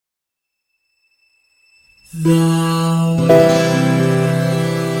The world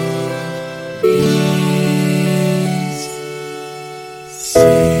is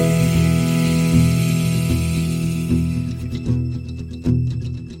saved.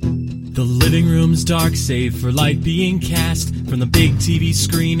 The living room's dark save for light being cast from the big TV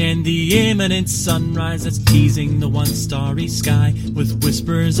screen and the imminent sunrise that's teasing the one starry sky with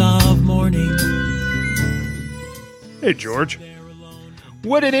whispers of morning. Hey, George.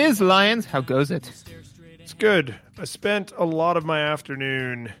 What it is, Lions? How goes it? It's good. I spent a lot of my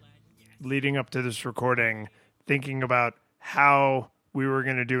afternoon leading up to this recording thinking about how we were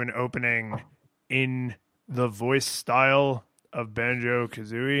going to do an opening in the voice style of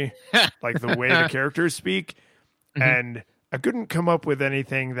Banjo-Kazooie, like the way the characters speak. Mm-hmm. And I couldn't come up with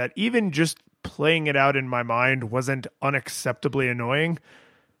anything that even just playing it out in my mind wasn't unacceptably annoying.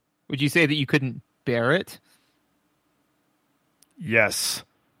 Would you say that you couldn't bear it? Yes.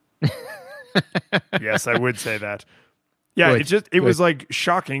 Yes, I would say that. Yeah, Good. it was like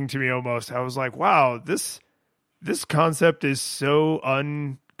shocking to me almost. I was like, wow, this concept is so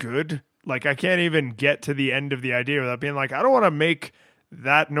ungood. Like, I can't even get to the end of the idea without being like, I don't want to make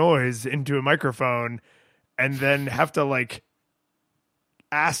that noise into a microphone and then have to like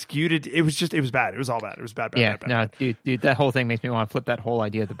ask you to. It was bad. It was all bad. It was bad. Yeah, bad. No, dude, that whole thing makes me want to flip that whole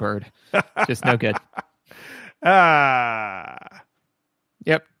idea of the bird. Just no good.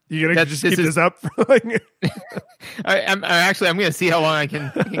 Yep. You gonna just keep this up? I'm going to see how long I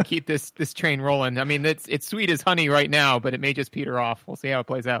can keep this train rolling. I mean, it's sweet as honey right now, but it may just peter off. We'll see how it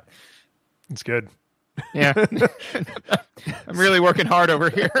plays out. It's good. Yeah. I'm really working hard over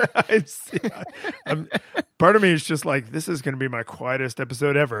here. Part of me is just like, this is going to be my quietest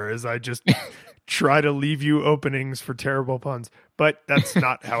episode ever as I just try to leave you openings for terrible puns. But that's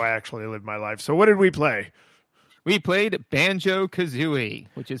not how I actually live my life. So what did we play? We played Banjo-Kazooie,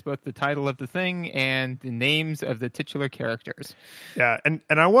 which is both the title of the thing and the names of the titular characters. Yeah, and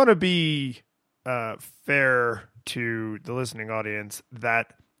I want to be fair to the listening audience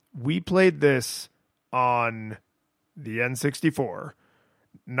that we played this on the N64.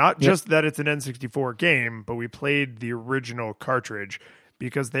 Not just that it's an N64 game, but we played the original cartridge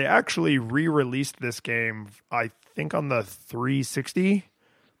because they actually re-released this game, I think, on the 360.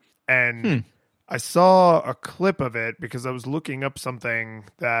 And I saw a clip of it because I was looking up something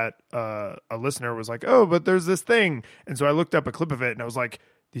that a listener was like, oh, but there's this thing. And so I looked up a clip of it and I was like,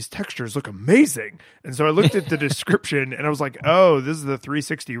 these textures look amazing. And so I looked at the description and I was like, oh, this is the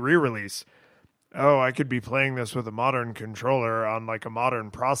 360 re-release. Oh, I could be playing this with a modern controller on like a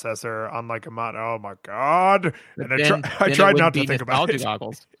modern processor on like a oh my God. And I tried not to think about it.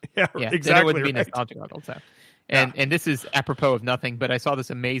 Goggles. Yeah, yeah, exactly. Then it wouldn't right. be nostalgia goggles. So. And this is apropos of nothing, but I saw this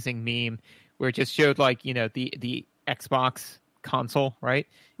amazing meme where it just showed like, you know, the Xbox console, right?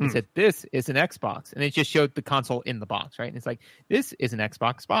 It said, this is an Xbox. And it just showed the console in the box, right? And it's like, this is an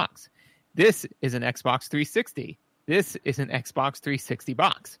Xbox box. This is an Xbox 360. This is an Xbox 360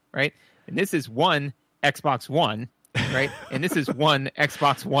 box, right? And this is one Xbox One, right? And this is one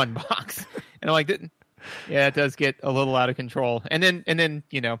Xbox One box. And I'm like, yeah, it does get a little out of control. And then,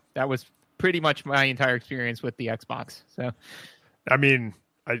 you know, that was pretty much my entire experience with the Xbox. So, I mean,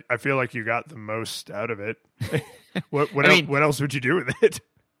 I feel like you got the most out of it. What else would you do with it?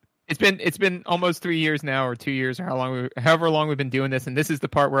 It's been almost 3 years now, or 2 years, or however long we've been doing this, and this is the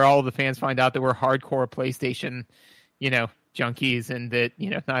part where all of the fans find out that we're hardcore PlayStation, you know, junkies, and that, you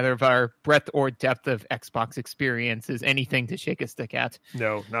know, neither of our breadth or depth of Xbox experience is anything to shake a stick at.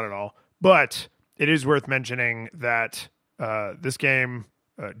 No, not at all. But it is worth mentioning that this game,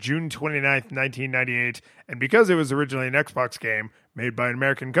 June 29th, 1998, and because it was originally an Xbox game made by an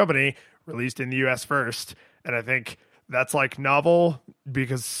American company, released in the US first, and I think that's like novel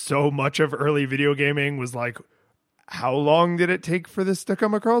because so much of early video gaming was like, how long did it take for this to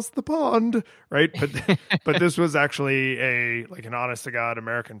come across the pond, right? But this was actually an honest to God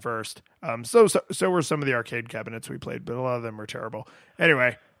American first. So were some of the arcade cabinets we played, but a lot of them were terrible.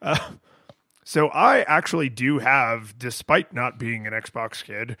 Anyway, so I actually do have, despite not being an Xbox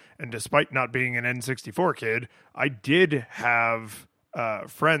kid and despite not being an N64 kid, I did have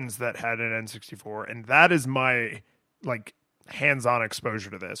friends that had an N64, and that is my like hands-on exposure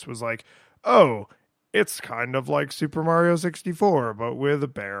to this. Was like, oh, it's kind of like Super Mario 64, but with a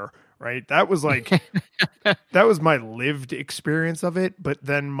bear, right? That was like, that was my lived experience of it. But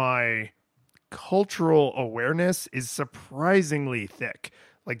then my cultural awareness is surprisingly thick.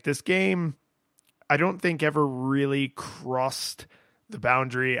 Like, this game, I don't think ever really crossed the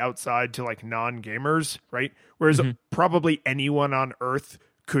boundary outside to like non-gamers, right? Whereas probably anyone on Earth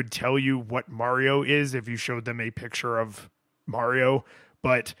could tell you what Mario is if you showed them a picture of Mario.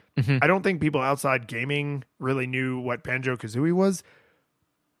 but I don't think people outside gaming really knew what Banjo-Kazooie was.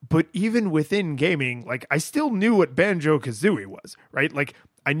 But even within gaming, like I still knew what Banjo-Kazooie was, right? Like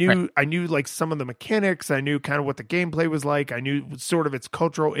I knew like some of the mechanics. I knew kind of what the gameplay was like. I knew sort of its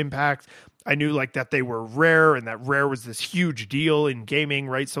cultural impact. I knew like that they were rare and that rare was this huge deal in gaming,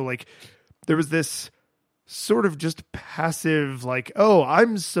 right? So like there was this sort of just passive like, oh,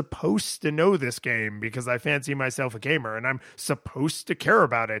 I'm supposed to know this game because I fancy myself a gamer and I'm supposed to care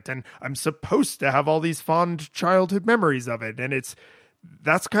about it and I'm supposed to have all these fond childhood memories of it. And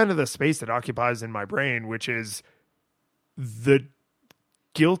that's kind of the space it occupies in my brain, which is the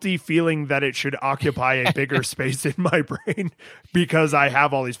guilty feeling that it should occupy a bigger space in my brain because I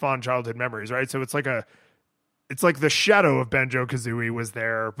have all these fond childhood memories, right? So it's like the shadow of Banjo-Kazooie was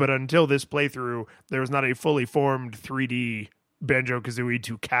there, but until this playthrough, there was not a fully formed 3D Banjo-Kazooie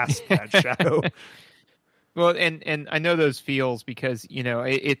to cast that shadow. Well, and I know those feels because, you know,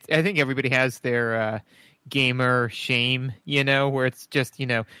 I think everybody has their gamer shame, you know, where it's just, you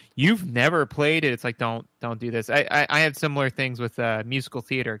know, you've never played it. It's like, don't do this. I had similar things with musical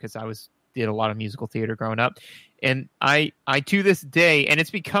theater because I did a lot of musical theater growing up. And I to this day, and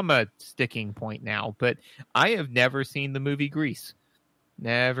it's become a sticking point now, but I have never seen the movie Grease.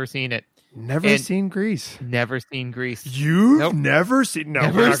 Never seen it. Never seen Grease. Never seen Grease. You've Nope. never seen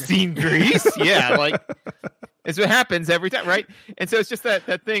Never seen Grease? Yeah, like it's what happens every time, right? And so it's just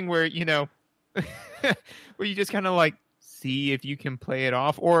that thing where, you know, where you just kind of like see if you can play it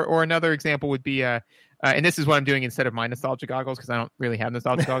off. Or another example would be and this is what I'm doing instead of my nostalgia goggles because I don't really have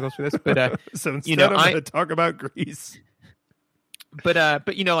nostalgia goggles for this. But so instead you know, I'm going to talk about Grease.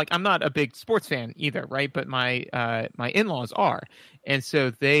 But you know, like I'm not a big sports fan either, right? But my in-laws are, and so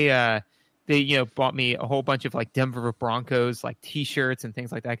they you know bought me a whole bunch of like Denver Broncos like T-shirts and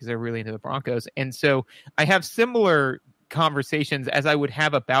things like that because they're really into the Broncos, and so I have similar conversations as I would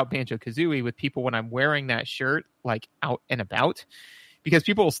have about Banjo-Kazooie with people when I'm wearing that shirt like out and about. Because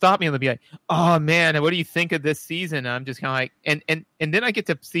people will stop me and they'll be like, "Oh man, what do you think of this season?" And I'm just kind of like, and then I get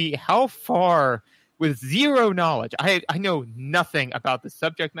to see how far, with zero knowledge, I know nothing about the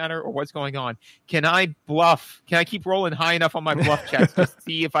subject matter or what's going on. Can I bluff? Can I keep rolling high enough on my bluff checks to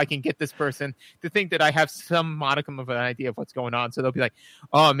see if I can get this person to think that I have some modicum of an idea of what's going on? So they'll be like,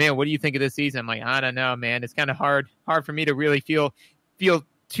 "Oh man, what do you think of this season?" I'm like, "I don't know, man. It's kind of hard for me to really feel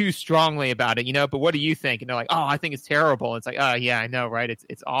too strongly about it, you know, but what do you think?" And they're like, "Oh, I think it's terrible." And it's like, "Oh yeah, I know, right?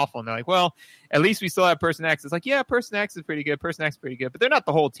 It's awful." And they're like, "Well, at least we still have person X." It's like, "Yeah, person X is pretty good. Person X is pretty good." But they're not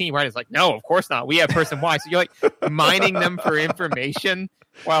the whole team, right? It's like, "No, of course not. We have person Y." So you're like mining them for information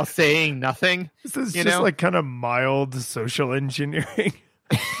while saying nothing. This is just like kind of mild social engineering.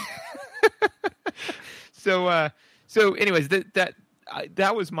 So anyways,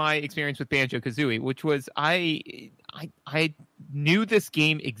 that was my experience with Banjo-Kazooie, which was I knew this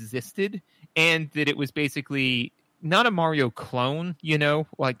game existed and that it was basically not a Mario clone, you know,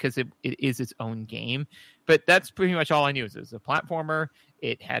 like because it is its own game. But that's pretty much all I knew. It was a platformer.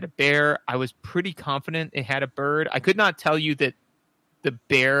 It had a bear. I was pretty confident it had a bird. I could not tell you that the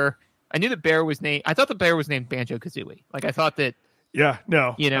bear. I knew the bear was named. I thought the bear was named Banjo-Kazooie. Like I thought that. Yeah.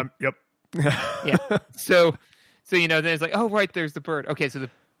 No. You know. Yep. Yeah. So you know, then it's like, oh right, there's the bird. Okay, so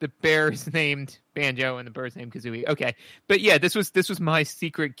the bear is named Banjo and the bird's named Kazooie. Okay, but yeah, this was my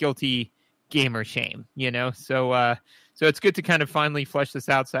secret guilty gamer shame, you know. So it's good to kind of finally flesh this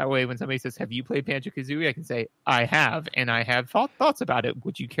out. So that way, when somebody says, "Have you played Banjo-Kazooie?" I can say, "I have," and I have thoughts about it.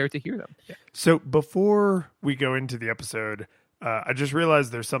 Would you care to hear them? Yeah. So before we go into the episode, I just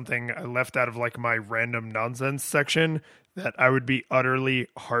realized there's something I left out of like my random nonsense section that I would be utterly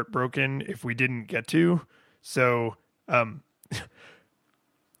heartbroken if we didn't get to. So, can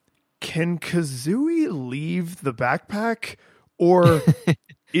Kazooie leave the backpack, or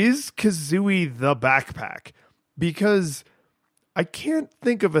is Kazooie the backpack? Because I can't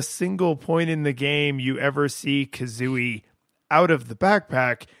think of a single point in the game you ever see Kazooie out of the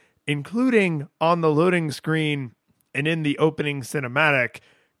backpack, including on the loading screen and in the opening cinematic.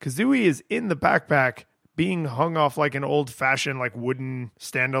 Kazooie is in the backpack being hung off like an old-fashioned like wooden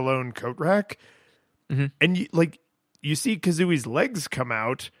standalone coat rack. Mm-hmm. And you see Kazooie's legs come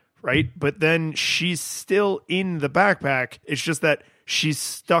out, right? But then she's still in the backpack. It's just that she's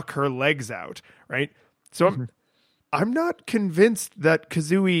stuck her legs out, right? So I'm not convinced that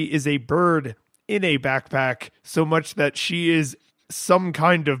Kazooie is a bird in a backpack so much that she is some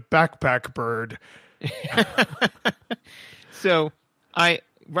kind of backpack bird. So right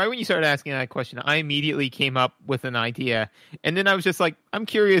when you started asking that question, I immediately came up with an idea. And then I was just like, I'm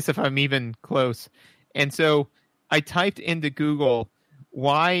curious if I'm even close. And so I typed into Google,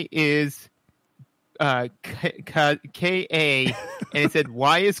 why is K-A, and it said,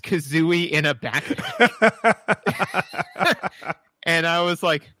 "Why is Kazooie in a backpack?" And I was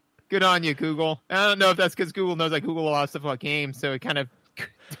like, good on you, Google. I don't know if that's because Google knows I Google a lot of stuff about games, so it kind of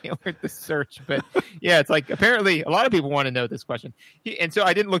tailored the search. But yeah, it's like apparently a lot of people want to know this question. And so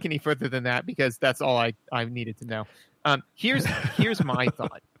I didn't look any further than that because that's all I needed to know. Here's my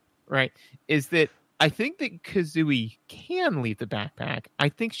thought, right, is that I think that Kazooie can leave the backpack. I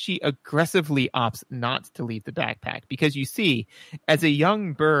think she aggressively opts not to leave the backpack because you see, as a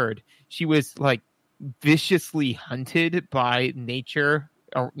young bird, she was like viciously hunted by nature,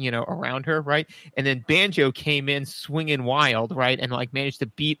 around her, right? And then Banjo came in swinging wild, right? And like managed to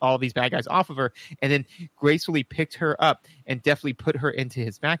beat all these bad guys off of her and then gracefully picked her up and definitely put her into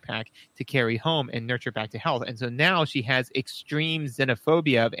his backpack to carry home and nurture back to health. And so now she has extreme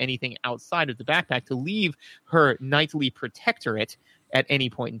xenophobia of anything outside of the backpack to leave her knightly protectorate at any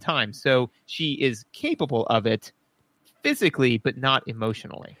point in time. So she is capable of it physically, but not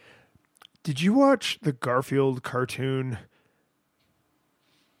emotionally. Did you watch the Garfield cartoon?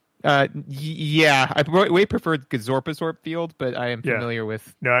 Yeah, I way preferred Gazorpazorp Field, but I am familiar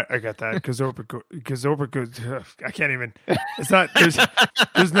with. No, I got that. Gazorpa, I can't even. It's not. There's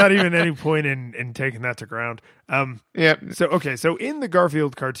not even any point in taking that to ground. Yeah. So in the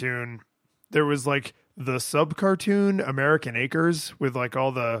Garfield cartoon, there was like the sub cartoon American Acres with like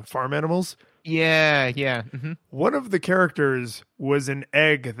all the farm animals. Yeah. Mm-hmm. One of the characters was an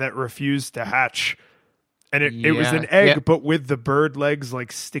egg that refused to hatch. And it was an egg, but with the bird legs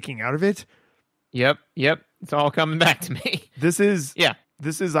like sticking out of it. Yep. It's all coming back to me. This is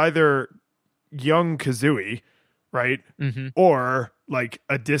either young Kazooie, right? Mm-hmm. Or like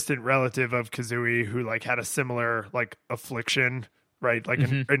a distant relative of Kazooie who like had a similar like affliction, right? Like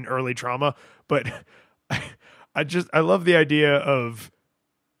an early trauma. But I love the idea of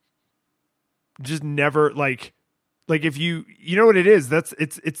just never like if you know what it is,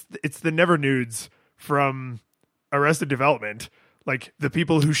 it's the Never Nudes from Arrested Development, like the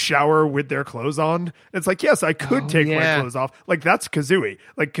people who shower with their clothes on. It's like, yes, I could take my clothes off. Like that's Kazooie.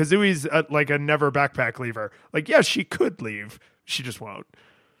 Like Kazooie's like a never backpack leaver. Like, yes, she could leave. She just won't.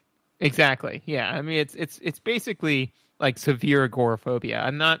 Exactly. Yeah. I mean, it's basically like severe agoraphobia.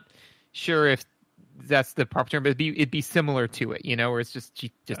 I'm not sure if that's the proper term, but it'd be similar to it, where it's just,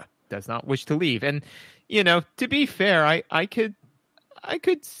 she just does not wish to leave. And, to be fair, I could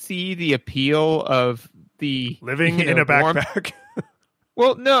see the appeal of the living in a backpack.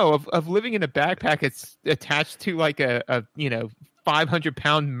 Well, no, of living in a backpack. It's attached to like a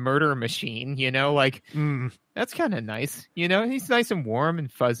 500-pound murder machine. That's kind of nice. He's nice and warm and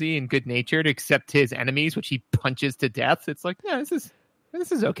fuzzy and good natured, except his enemies, which he punches to death. It's like, yeah,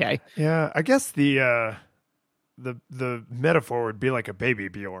 this is okay. Yeah, I guess the metaphor would be like a baby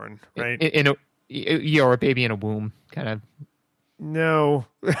Bjorn, right? Or a baby in a womb, kind of. No.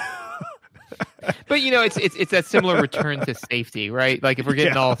 But it's that similar return to safety, right? Like if we're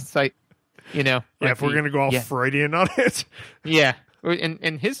getting all if we're gonna go all Freudian on it. Yeah.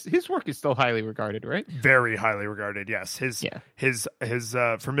 And his work is still highly regarded, right? Very highly regarded, yes. His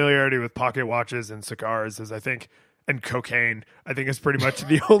familiarity with pocket watches and cigars is, I think, and cocaine, I think, is pretty much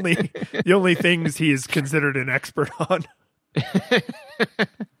the only things he is considered an expert on.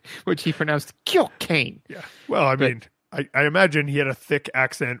 Which he pronounced cocaine. Yeah. Well, I mean, I imagine he had a thick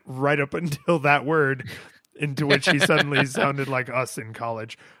accent right up until that word, into which he suddenly sounded like us in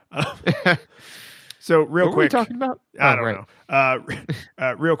college. So real quick, what were we talking about? I don't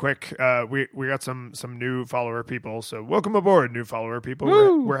know. Real quick, we got some new follower people. So welcome aboard, new follower people.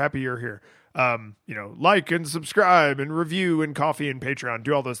 We're happy you're here. Like and subscribe and review and coffee and Patreon,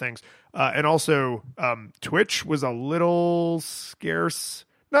 do all those things. And also, Twitch was a little scarce,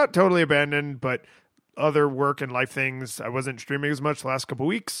 not totally abandoned, but other work and life things. I wasn't streaming as much the last couple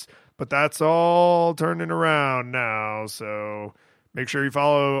weeks, but that's all turning around now. So make sure you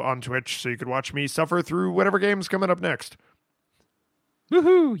follow on Twitch so you can watch me suffer through whatever game's coming up next.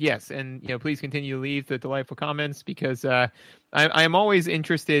 Woohoo! Yes, and please continue to leave the delightful comments because I am always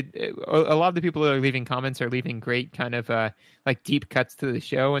interested. A lot of the people that are leaving comments are leaving great kind of like deep cuts to the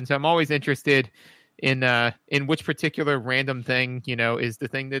show, and so I'm always interested in which particular random thing is the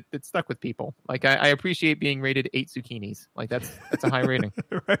thing that stuck with people. Like I appreciate being rated 8 zucchinis. Like that's a high rating.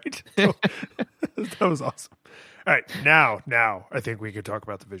 Right? That was awesome. All right, now I think we could talk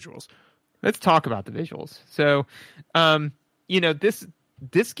about the visuals. Let's talk about the visuals. So,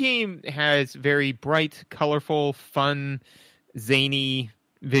 this game has very bright, colorful, fun, zany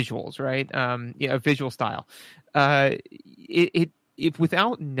visuals, right? Visual style. If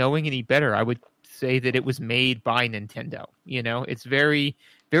without knowing any better, I would say that it was made by Nintendo. It's very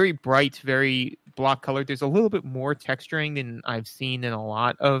very bright, very block colored. There's a little bit more texturing than I've seen in a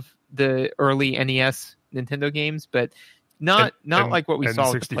lot of the early NES Nintendo games, but not like what we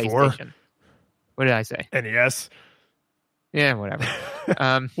saw with the PlayStation. What did I say? NES. Yeah, whatever.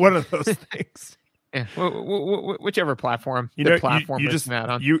 One of those things. Yeah, whichever platform you just out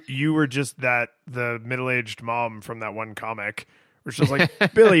on. You were just the middle-aged mom from that one comic, where she was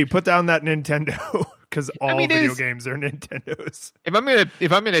like, "Billy, put down that Nintendo," because all video games are Nintendos.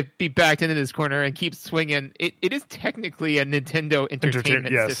 If I'm gonna be backed into this corner and keep swinging, it is technically a Nintendo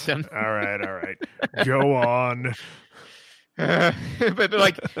entertainment system. All right, go on. But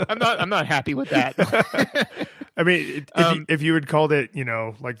like, I'm not happy with that. I mean, if you had called it,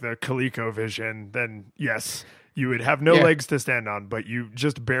 like the ColecoVision, then yes, you would have no legs to stand on, but you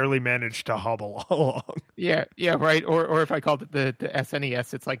just barely managed to hobble along. Yeah, right. Or if I called it the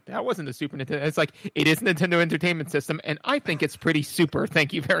SNES, it's like, that wasn't the Super Nintendo. It's like, it is Nintendo Entertainment System, and I think it's pretty super.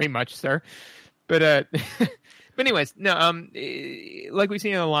 Thank you very much, sir. But but anyways, no. Like we've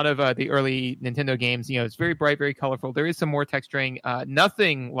seen in a lot of the early Nintendo games, it's very bright, very colorful. There is some more texturing.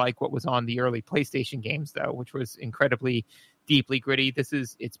 Nothing like what was on the early PlayStation games, though, which was incredibly deeply gritty.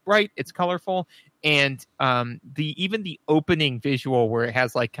 It's bright, it's colorful, and even the opening visual where it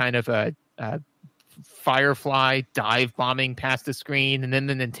has like kind of a Firefly dive bombing past the screen, and then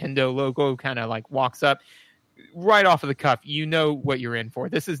the Nintendo logo kind of like walks up right off of the cuff. You know what you're in for.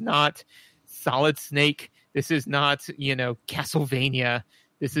 This is not Solid Snake. This is not, Castlevania.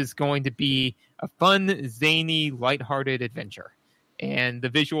 This is going to be a fun, zany, lighthearted adventure. And the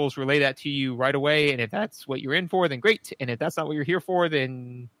visuals relay that to you right away. And if that's what you're in for, then great. And if that's not what you're here for,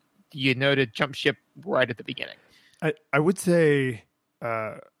 then you know to jump ship right at the beginning. I would say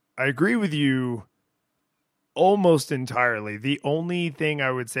I agree with you almost entirely. The only thing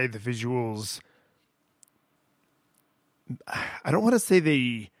I would say the visuals, I don't want to say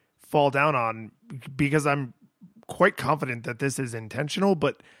they fall down on, because I'm quite confident that this is intentional,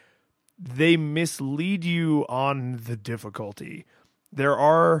 but they mislead you on the difficulty. There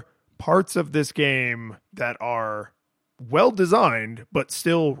are parts of this game that are well designed, but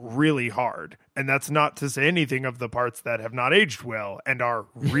still really hard. And that's not to say anything of the parts that have not aged well and are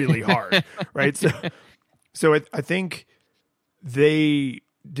really hard, right? So I think they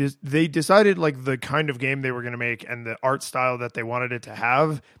decided like the kind of game they were going to make and the art style that they wanted it to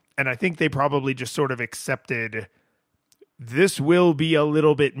have. And I think they probably just sort of accepted this will be a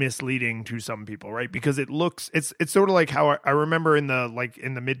little bit misleading to some people, right? Because it's sort of like how I remember in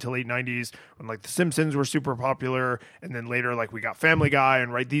the mid to late 90s when like The Simpsons were super popular, and then later like we got Family Guy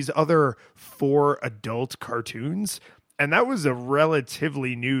and these other for adult cartoons, and that was a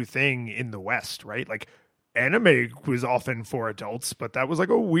relatively new thing in the West, right? Like anime was often for adults, but that was like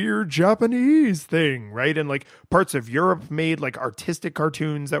a weird Japanese thing, right? And like parts of Europe made like artistic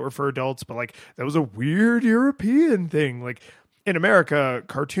cartoons that were for adults, but like that was a weird European thing. Like in America,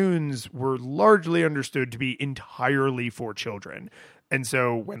 cartoons were largely understood to be entirely for children. And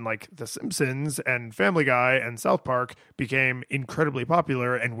so when like The Simpsons and Family Guy and South Park became incredibly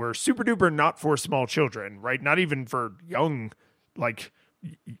popular and were super duper not for small children, right? Not even for young, like,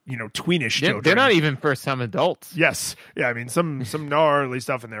 tweenish children. They're not even for some adults. Yes. Yeah. I mean, some gnarly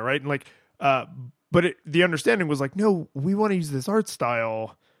stuff in there, right? And like, but the understanding was like, no, we want to use this art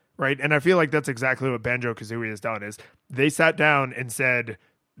style, right? And I feel like that's exactly what Banjo-Kazooie has done is they sat down and said,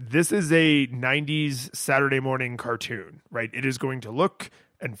 this is a 90s Saturday morning cartoon, right? It is going to look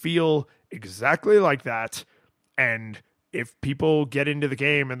and feel exactly like that. And if people get into the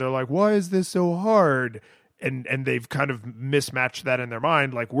game and they're like, why is this so hard? And they've kind of mismatched that in their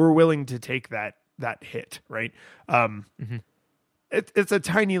mind. Like, we're willing to take that hit, right? It's a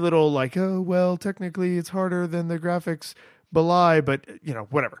tiny little like, oh, well, technically it's harder than the graphics belie, but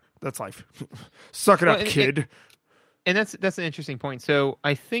whatever. That's life. Suck it up, kid. And that's an interesting point. So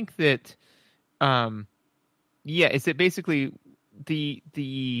I think that, is that basically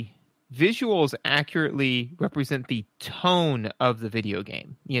the visuals accurately represent the tone of the video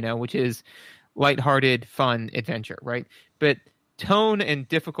game, which is lighthearted, fun adventure, right? But tone and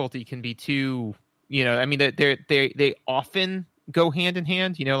difficulty can be too, they often go hand in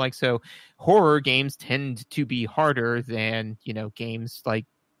hand, so horror games tend to be harder than, games like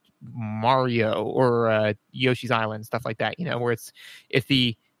Mario or Yoshi's Island, stuff like that, where if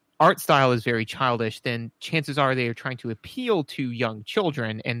the art style is very childish, then chances are they are trying to appeal to young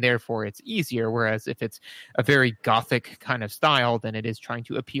children, and therefore it's easier. Whereas if it's a very gothic kind of style, then it is trying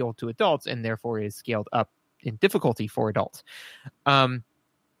to appeal to adults, and therefore is scaled up in difficulty for adults.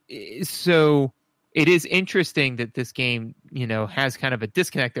 So it is interesting that this game, has kind of a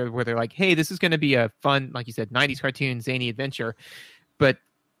disconnect there where they're like, hey, this is going to be a fun, like you said, 90s cartoon, zany adventure, but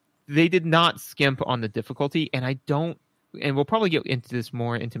they did not skimp on the difficulty, and we'll probably get into this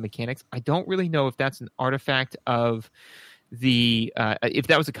more into mechanics. I don't really know if that's an artifact of if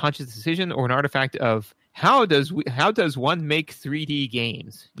that was a conscious decision or an artifact of how does one make 3D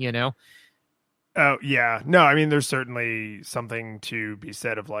games, Oh, yeah. No, I mean, there's certainly something to be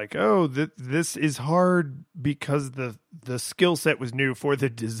said of like, this is hard because the skill set was new for the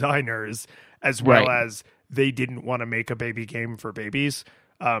designers, as well as they didn't want to make a baby game for babies.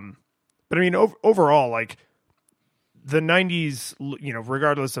 But I mean, overall, like the 90s,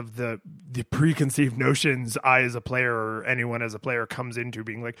 regardless of the preconceived notions I as a player or anyone as a player comes into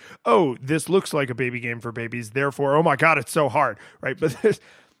being like, oh, this looks like a baby game for babies, therefore, oh my God, it's so hard, right? But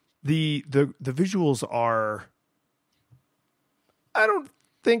the visuals are, I don't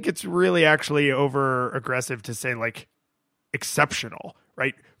think it's really actually over aggressive to say like exceptional,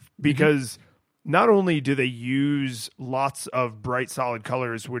 right? Because not only do they use lots of bright solid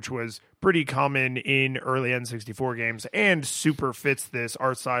colors, which was pretty common in early N64 games and super fits this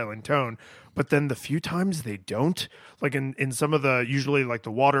art style and tone, but then the few times they don't, like in some of the usually like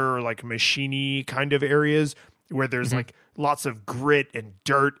the water or like machine-y kind of areas where there's like lots of grit and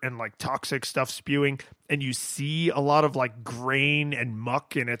dirt and like toxic stuff spewing, and you see a lot of like grain and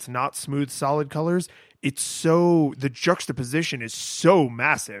muck and it's not smooth solid colors. The juxtaposition is so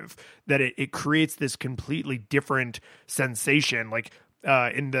massive that it creates this completely different sensation. Like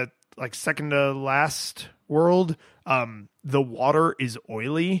in the like second to last world, the water is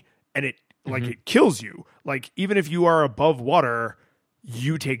oily and it like it kills you. Like even if you are above water,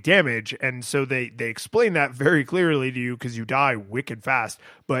 you take damage, and so they explain that very clearly to you because you die wicked fast.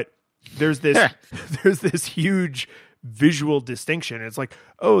 But there's this huge visual distinction. It's like,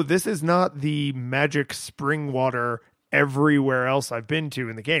 oh, this is not the magic spring water everywhere else I've been to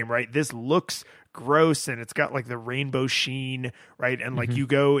in the game, right? This looks gross and it's got like the rainbow sheen, right? And like you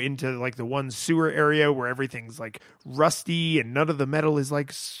go into like the one sewer area where everything's like rusty and none of the metal is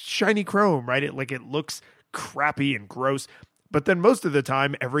like shiny chrome, right? It looks crappy and gross. But then most of the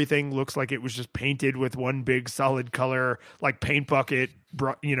time, everything looks like it was just painted with one big solid color, like paint bucket,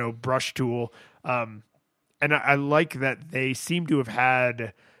 brush tool. And I like that they seem to have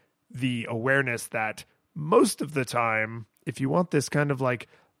had the awareness that most of the time, if you want this kind of like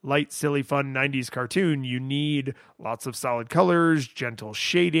light, silly, fun 90s cartoon, you need lots of solid colors, gentle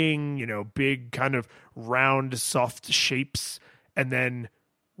shading, big kind of round, soft shapes. And then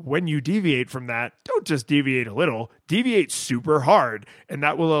when you deviate from that, don't just deviate a little, deviate super hard. And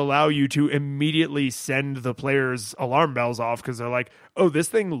that will allow you to immediately send the players alarm bells off because they're like, oh, this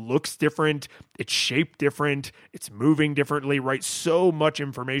thing looks different. It's shaped different. It's moving differently, right? So much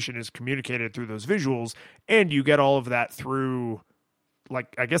information is communicated through those visuals. And you get all of that through,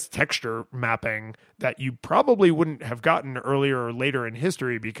 like, I guess, texture mapping that you probably wouldn't have gotten earlier or later in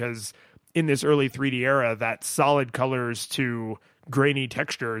history because in this early 3D era, that solid colors to grainy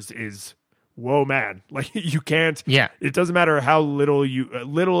textures is, whoa, man. Like you can't, it doesn't matter how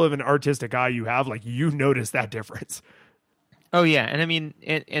little of an artistic eye you have, like you notice that difference. Oh yeah. And I mean,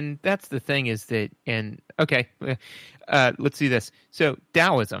 and that's the thing is that, and okay, let's do this. So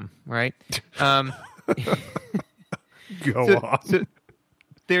Taoism, right? Go on. So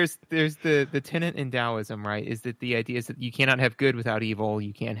there's the tenet in Taoism, right? Is that the idea is that you cannot have good without evil.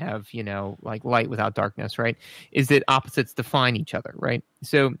 You can't have, like light without darkness, right? Is that opposites define each other, right?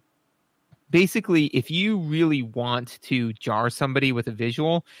 So basically, if you really want to jar somebody with a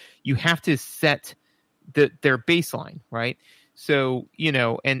visual, you have to set their baseline, right? So,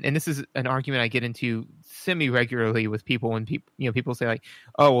 and this is an argument I get into semi-regularly with people when people say like,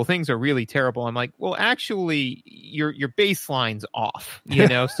 oh, well, things are really terrible. I'm like, well, actually, your baseline's off,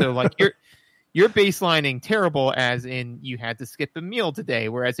 so like you're baselining terrible as in you had to skip a meal today.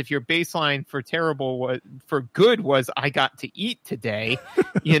 Whereas if your baseline for terrible for good was I got to eat today,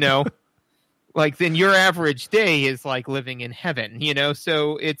 like then your average day is like living in heaven,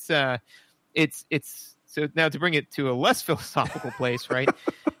 so it's so now to bring it to a less philosophical place, right?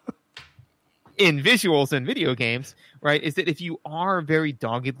 In visuals and video games, right, is that if you are very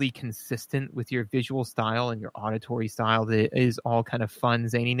doggedly consistent with your visual style and your auditory style, that is all kind of fun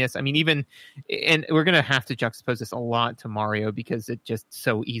zaniness. I mean, and we're going to have to juxtapose this a lot to Mario because it just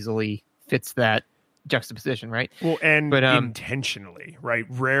so easily fits that juxtaposition, right? Well, but intentionally, right?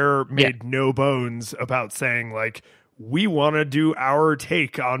 Rare made no bones about saying like, we want to do our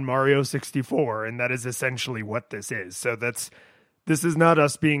take on Mario 64, and that is essentially what this is. So this is not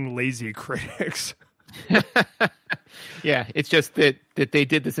us being lazy critics. Yeah, it's just that they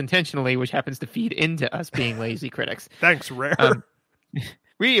did this intentionally, which happens to feed into us being lazy critics. Thanks, Rare.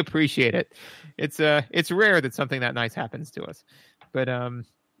 We appreciate it. It's rare that something that nice happens to us. But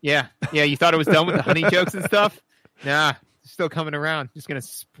Yeah. You thought it was done with the honey jokes and stuff? Nah, still coming around. Just gonna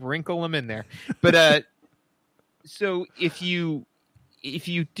sprinkle them in there. But so if you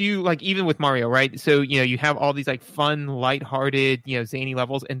do, like, even with Mario, right? So, you have all these like fun, lighthearted, zany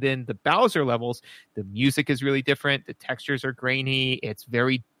levels, and then the Bowser levels, the music is really different. The textures are grainy. It's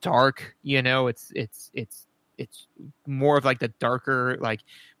very dark. It's more of like the darker like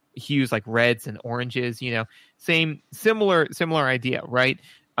hues, like reds and oranges. Similar idea, right?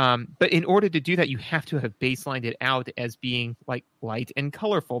 But in order to do that, you have to have baselined it out as being like light and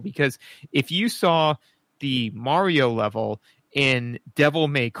colorful, because if you saw the Mario level in Devil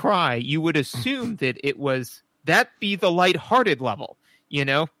May Cry, you would assume that that'd be the lighthearted level,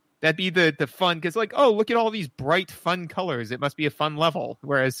 that'd be the fun, because like, oh, look at all these bright fun colors, it must be a fun level,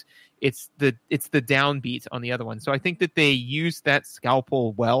 whereas it's the downbeat on the other one. So I think that they used that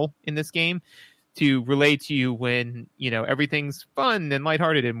scalpel well in this game to relate to you when everything's fun and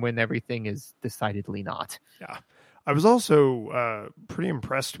lighthearted and when everything is decidedly not. Yeah, I was also pretty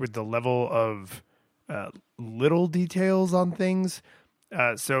impressed with the level of little details on things.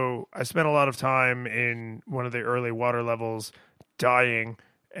 So I spent a lot of time in one of the early water levels dying,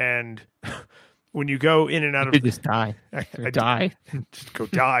 and when you go in and out of... Just die. Die. Just go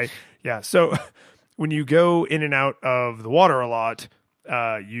die. Yeah, so when you go in and out of the water a lot,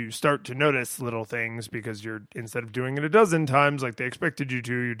 you start to notice little things, because you're, instead of doing it a dozen times like they expected you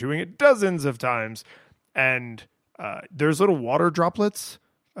to, you're doing it dozens of times. And there's little water droplets,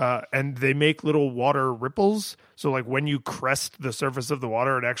 and they make little water ripples. So like when you crest the surface of the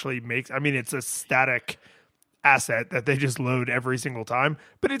water, it actually makes, it's a static asset that they just load every single time,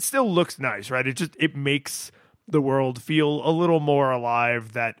 but it still looks nice, right? It makes the world feel a little more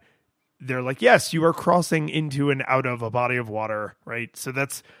alive, that they're like, yes, you are crossing into and out of a body of water, right? So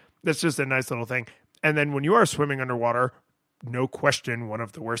that's just a nice little thing. And then when you are swimming underwater, no question, one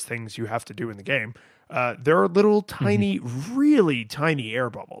of the worst things you have to do in the game, there are little tiny, really tiny air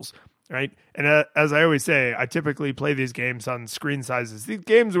bubbles, right? And as I always say, I typically play these games on screen sizes. These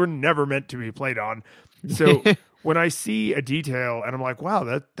games were never meant to be played on. So when I see a detail and I'm like,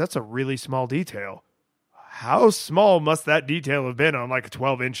 wow, that's a really small detail. How small must that detail have been on like a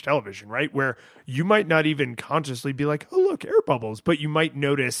 12-inch television, right? Where you might not even consciously be like, oh, look, air bubbles, but you might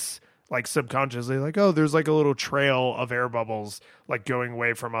notice like subconsciously, like, oh, there's like a little trail of air bubbles like going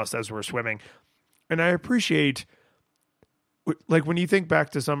away from us as we're swimming. And I appreciate, like, when you think back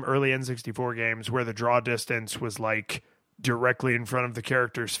to some early N64 games where the draw distance was like directly in front of the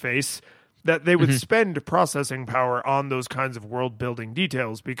character's face, that they would spend processing power on those kinds of world building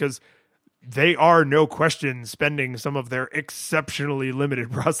details, because they are, no question, spending some of their exceptionally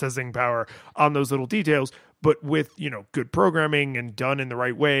limited processing power on those little details. But with, good programming and done in the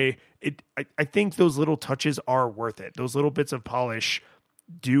right way, I think those little touches are worth it. Those little bits of polish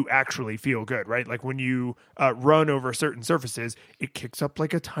do actually feel good, right? Like when you run over certain surfaces, it kicks up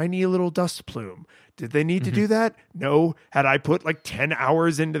like a tiny little dust plume. Did they need to do that? No. Had I put like 10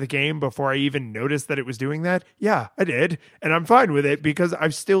 hours into the game before I even noticed that it was doing that? Yeah, I did. And I'm fine with it, because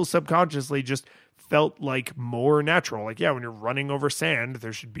I've still subconsciously just felt like more natural. Like, yeah, when you're running over sand,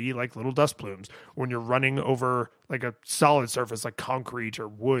 there should be like little dust plumes. When you're running over like a solid surface like concrete or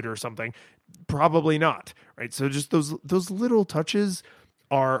wood or something, probably not, right? So just those little touches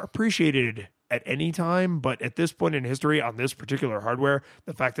are appreciated at any time, but at this point in history on this particular hardware,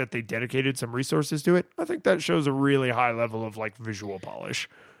 the fact that they dedicated some resources to it, I think that shows a really high level of like visual polish.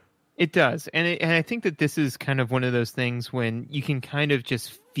 It does. And I think that this is kind of one of those things when you can kind of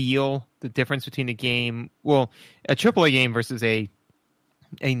just feel the difference between a game, well, a AAA game versus a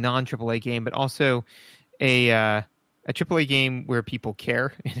non-AAA game, but also a AAA game where people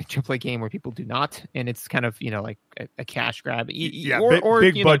care and a AAA game where people do not. And it's kind of, like a cash grab.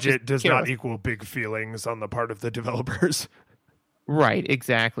 Big budget does not equal big feelings on the part of the developers. Right,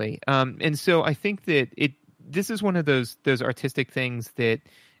 exactly. And so I think that this is one of those artistic things that,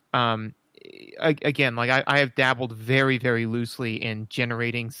 again, like I have dabbled very, very loosely in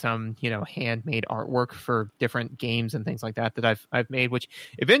generating some, handmade artwork for different games and things like that I've made, which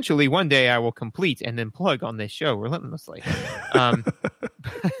eventually one day I will complete and then plug on this show relentlessly.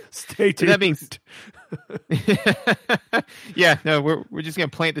 Stay tuned. That means, yeah, no, we're just gonna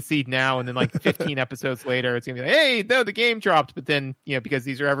plant the seed now, and then like 15 episodes later, it's gonna be like, hey, no, the game dropped, but then because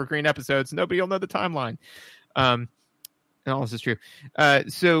these are evergreen episodes, nobody will know the timeline. And all this is true. But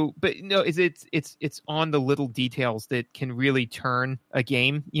no, it's on the little details that can really turn a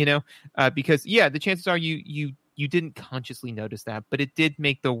game, because the chances are you didn't consciously notice that, but it did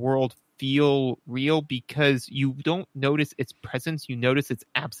make the world feel real, because you don't notice its presence, you notice its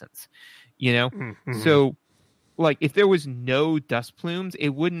absence, Mm-hmm. So like if there was no dust plumes,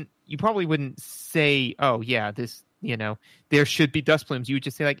 you probably wouldn't say, oh yeah, this, there should be dust plumes. You would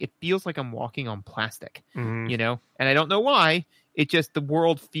just say like, it feels like I'm walking on plastic, and I don't know why. The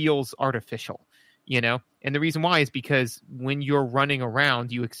world feels artificial, and the reason why is because when you're running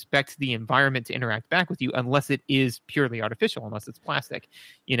around, you expect the environment to interact back with you unless it is purely artificial, unless it's plastic.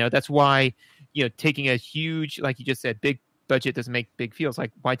 That's why, taking a huge, like you just said, big budget doesn't make big feels.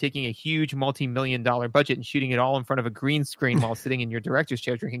 Like, why taking a huge multi-million-dollar budget and shooting it all in front of a green screen while sitting in your director's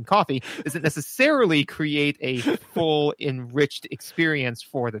chair drinking coffee doesn't necessarily create a full enriched experience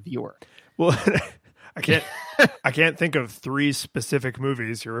for the viewer. Well, I can't think of 3 specific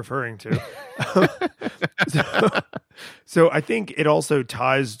movies you're referring to. So I think it also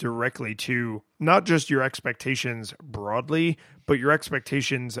ties directly to not just your expectations broadly, but your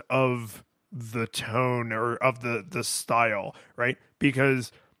expectations of the tone or of the style, right?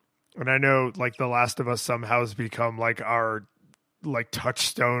 Because, and I know like The Last of Us somehow has become like our like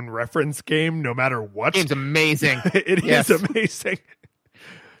touchstone reference game, no matter what. Game's amazing. It is amazing.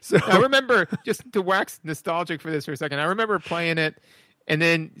 So I remember, just to wax nostalgic for this for a second, I remember playing it and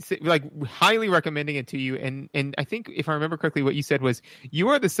then like highly recommending it to you. And I think if I remember correctly, what you said was, you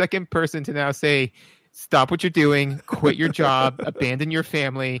are the second person to now say, stop what you're doing, quit your job, abandon your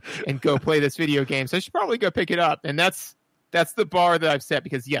family, and go play this video game. So I should probably go pick it up. And that's the bar that I've set,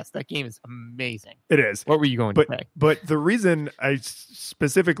 because yes, that game is amazing. It is. What were you going to say? But the reason I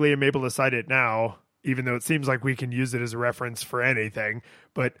specifically am able to cite it now, even though it seems like we can use it as a reference for anything,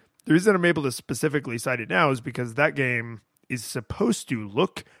 but the reason I'm able to specifically cite it now is because that game is supposed to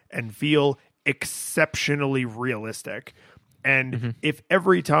look and feel exceptionally realistic. And if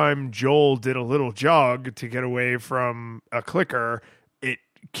every time Joel did a little jog to get away from a clicker, it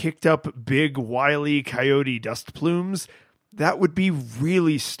kicked up big wily coyote dust plumes, that would be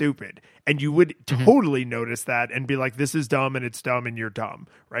really stupid. And you would totally notice that and be like, this is dumb and it's dumb and you're dumb,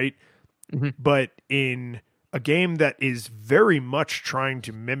 right? But in a game that is very much trying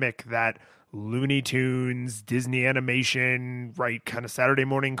to mimic that Looney Tunes, Disney animation, right, kind of Saturday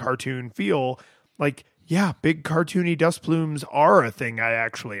morning cartoon feel, like, yeah, big cartoony dust plumes are a thing I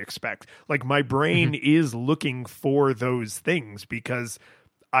actually expect. Like, my brain is looking for those things because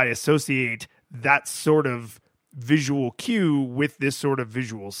I associate that sort of visual cue with this sort of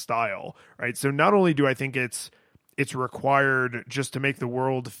visual style, right? So not only do I think it's required just to make the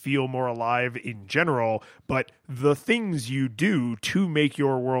world feel more alive in general, but the things you do to make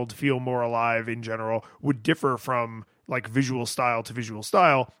your world feel more alive in general would differ from like visual style to visual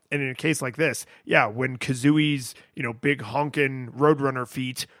style. And in a case like this, yeah, when Kazooie's, big honkin' Roadrunner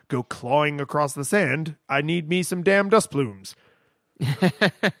feet go clawing across the sand, I need me some damn dust plumes.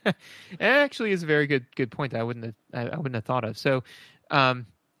 It actually is a very good point that I wouldn't have thought of. So,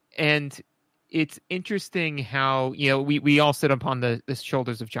 and it's interesting how, we all sit upon the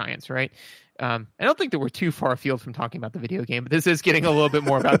shoulders of giants, right? I don't think that we're too far afield from talking about the video game, but this is getting a little bit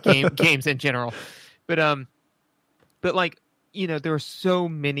more about games in general. But like, there are so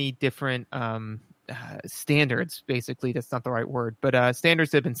many different standards, basically. That's not the right word, but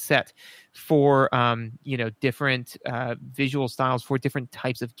standards that have been set for, different visual styles for different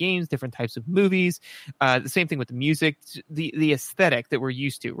types of games, different types of movies. The same thing with the music, the aesthetic that we're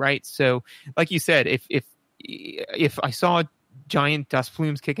used to, right? So like you said, if I saw giant dust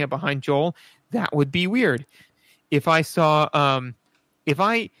plumes kicking up behind Joel, that would be weird. If I saw, if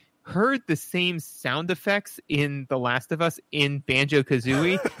I heard the same sound effects in The Last of Us in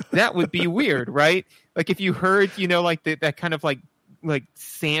Banjo-Kazooie, that would be weird, right? Like if you heard, like that kind of like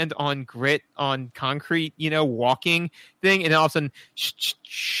sand on grit on concrete, walking thing, and all of a sudden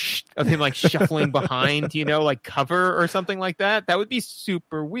of him like shuffling behind, like cover or something like that, that would be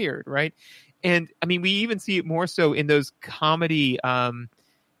super weird, right? And I mean, we even see it more so in those comedy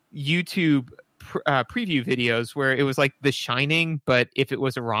YouTube preview videos where it was like The Shining, but if it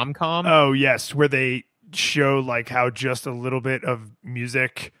was a rom-com. Oh yes, where they show like how just a little bit of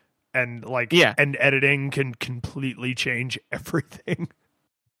music and and editing can completely change everything.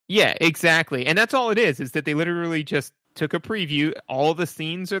 Yeah, exactly. And that's all it is that they literally just took a preview. All the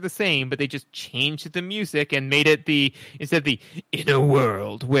scenes are the same, but they just changed the music and made it instead the in a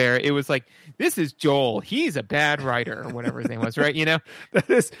world where it was like, this is Joel, he's a bad writer, or whatever his name was, right?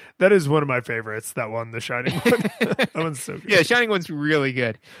 That is one of my favorites, that one, The Shining one. That one's so good. Yeah, Shining one's really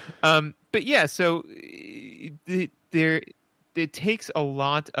good. But yeah, so it takes a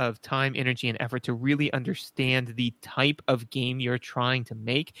lot of time, energy, and effort to really understand the type of game you're trying to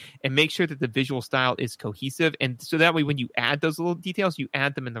make and make sure that the visual style is cohesive. And so that way, when you add those little details, you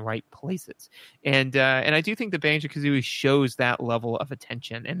add them in the right places. And I do think that Banjo-Kazooie shows that level of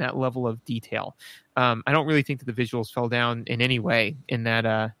attention and that level of detail. I don't really think that the visuals fell down in any way in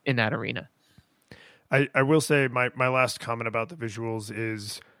that arena. I will say my last comment about the visuals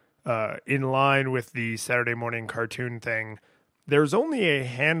is in line with the Saturday morning cartoon thing. There's only a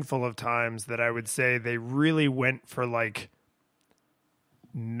handful of times that I would say they really went for like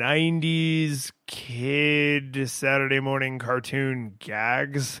 90s kid Saturday morning cartoon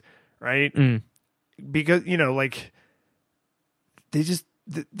gags, right? Because, like they just,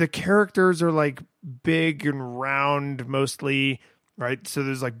 the characters are like big and round mostly, right? So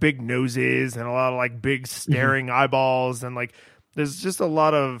there's like big noses and a lot of like big staring eyeballs, and like there's just a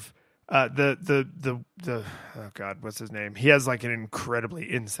lot of the oh god, what's his name? He has like an incredibly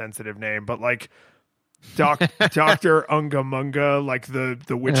insensitive name, but like Dr. Ungamunga, like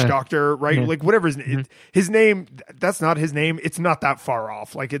the witch doctor, right? Like whatever his name, that's not his name. It's not that far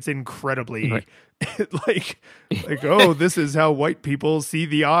off. Like it's incredibly like oh, this is how white people see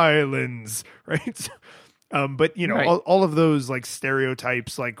the islands, right? But all of those like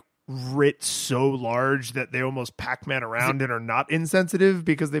stereotypes like writ so large that they almost Pac-Man around and are not insensitive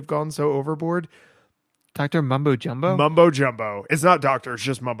because they've gone so overboard. Dr. Mumbo Jumbo? Mumbo Jumbo. It's not doctor, it's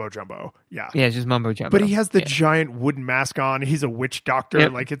just Mumbo Jumbo. Yeah. Yeah, it's just Mumbo Jumbo. But he has the giant wooden mask on. He's a witch doctor.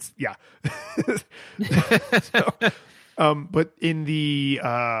 Yep. Like it's, yeah. But in the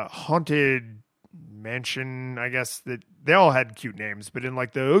Haunted Mansion, I guess that they all had cute names, but in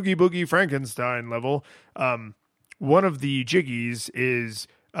like the Oogie Boogie Frankenstein level, one of the jiggies is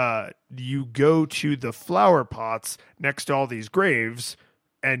you go to the flower pots next to all these graves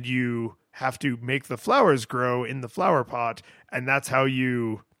and you have to make the flowers grow in the flower pot, and that's how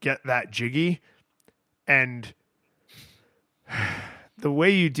you get that jiggy. And the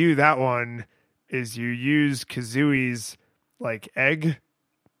way you do that one is you use Kazooie's like egg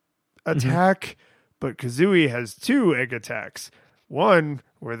attack, but Kazooie has 2 egg attacks. One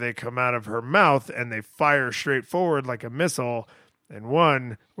where they come out of her mouth and they fire straight forward like a missile, and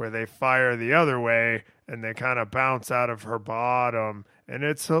one where they fire the other way and they kind of bounce out of her bottom, and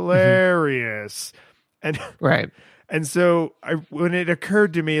it's hilarious. And right. And so when it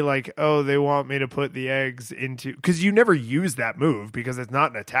occurred to me, like, oh, they want me to put the eggs into, because you never use that move because it's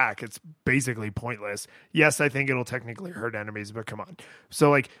not an attack. It's basically pointless. Yes, I think it'll technically hurt enemies, but come on. So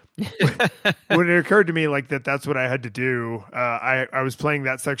like when it occurred to me like that's what I had to do, I was playing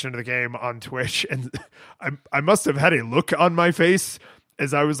that section of the game on Twitch, and I must have had a look on my face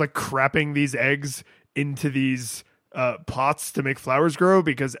as I was like crapping these eggs into these pots to make flowers grow,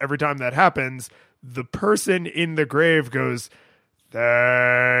 because every time that happens, the person in the grave goes,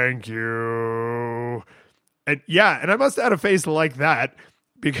 "Thank you." And yeah, and I must have had a face like that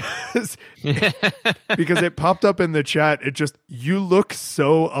because it popped up in the chat. It just, you look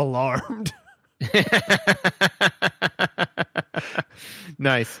so alarmed.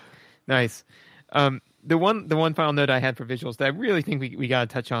 Nice. The one final note I had for visuals that I really think we got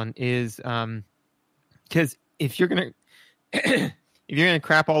to touch on is because if you're gonna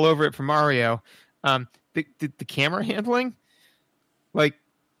crap all over it for Mario, the camera handling, like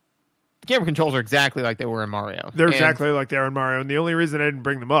the camera controls are exactly like they were in Mario. They're exactly like they are in Mario, and the only reason I didn't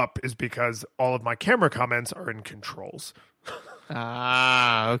bring them up is because all of my camera comments are in controls.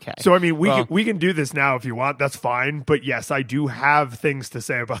 Okay. So I mean, we can do this now if you want. That's fine. But yes, I do have things to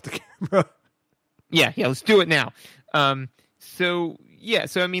say about the camera. Yeah. Let's do it now. So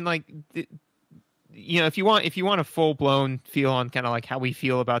I mean, like, if you want a full blown feel on kind of like how we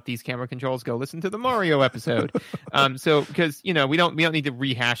feel about these camera controls, go listen to the Mario episode. So because we don't need to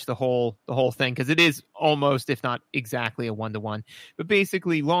rehash the whole thing, because it is almost, if not exactly, a 1-to-1. But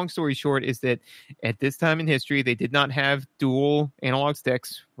basically, long story short, is that at this time in history, they did not have dual analog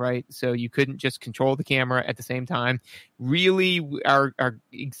sticks, right? So you couldn't just control the camera at the same time. Really, our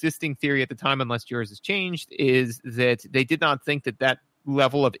existing theory at the time, unless yours has changed, is that they did not think that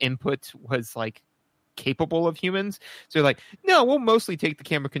level of input was like capable of humans. So like, no, we'll mostly take the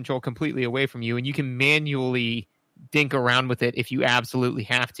camera control completely away from you, and you can manually dink around with it if you absolutely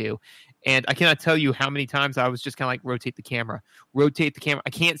have to. And I cannot tell you how many times I was just kind of like, rotate the camera. I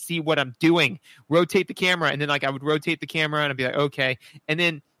can't see what I'm doing. Rotate the camera. And then like I would rotate the camera and I'd be like, okay. And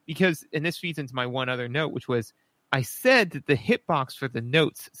then and this feeds into my one other note, which was, I said that the hitbox for the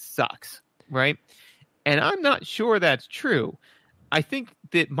notes sucks, right? And I'm not sure that's true. I think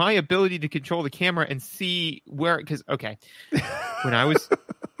that my ability to control the camera and see where, because okay, when I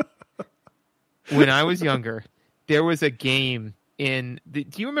was younger, there was a game do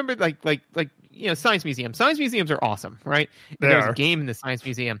you remember like science museums? Science museums are awesome, right? There was a game in the science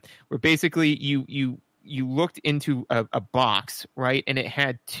museum where basically you looked into a box, right? And it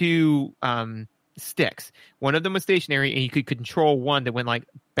had two sticks. One of them was stationary, and you could control one that went like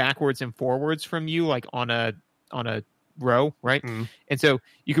backwards and forwards from you, like on a row, right? And so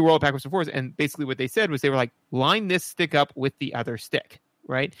you could roll it backwards and forwards. And basically what they said was they were like, line this stick up with the other stick,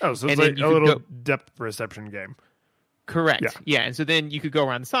 right? Oh, so it's like a little depth perception game. Correct. Yeah. And so then you could go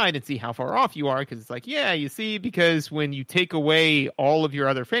around the side and see how far off you are, because it's like, yeah, you see, because when you take away all of your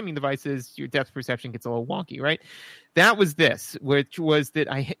other framing devices, your depth perception gets a little wonky, right? That was this, which was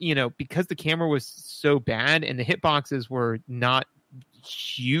that because the camera was so bad and the hitboxes were not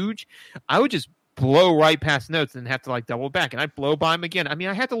huge, I would just blow right past notes and have to like double back, and I'd blow by them again. I mean,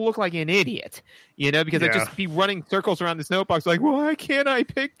 I had to look like an idiot, because I'd just be running circles around this note box like, why can't I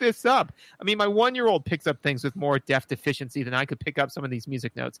pick this up? I mean, my 1-year-old picks up things with more depth efficiency than I could pick up some of these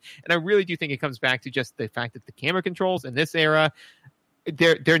music notes. And I really do think it comes back to just the fact that the camera controls in this era,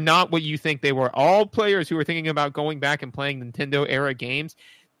 they're not what you think they were. All players who are thinking about going back and playing Nintendo era games,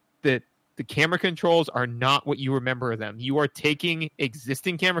 that the camera controls are not what you remember of them. You are taking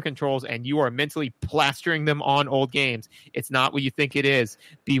existing camera controls and you are mentally plastering them on old games. It's not what you think it is.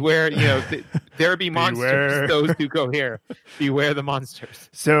 Beware, there be monsters, those who go here. Beware the monsters.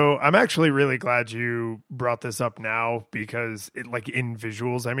 So I'm actually really glad you brought this up now, because in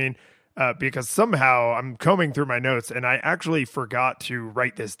visuals, I mean, because somehow I'm combing through my notes and I actually forgot to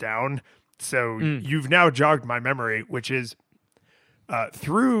write this down. So you've now jogged my memory, which is,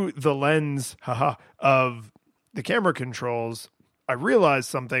 through the lens of the camera controls, I realized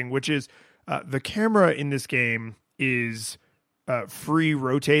something, which is the camera in this game is free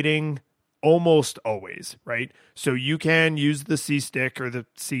rotating almost always, right? So you can use the C stick or the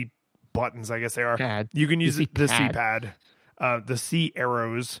C buttons, I guess they are. Pad. You can use the C pad, the C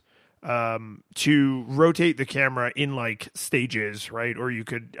arrows to rotate the camera in like stages, right? Or you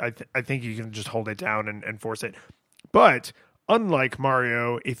could, I think you can just hold it down and force it. But unlike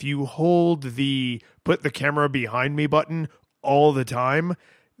Mario, if you hold the put the camera behind me button all the time,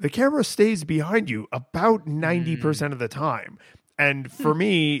 the camera stays behind you about 90% of the time. And for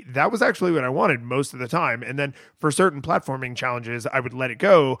me, that was actually what I wanted most of the time. And then for certain platforming challenges, I would let it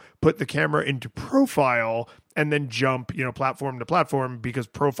go, put the camera into profile, and then jump, platform to platform, because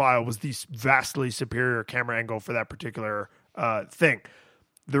profile was the vastly superior camera angle for that particular thing.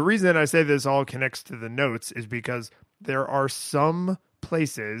 The reason I say this all connects to the notes is because there are some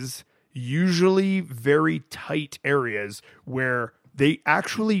places, usually very tight areas, where they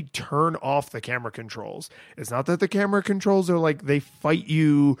actually turn off the camera controls. It's not that the camera controls are like they fight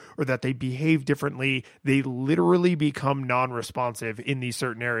you or that they behave differently. They literally become non-responsive in these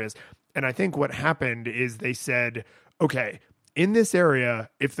certain areas. And I think what happened is they said, okay, in this area,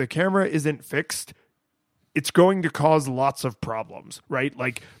 if the camera isn't fixed, it's going to cause lots of problems, right?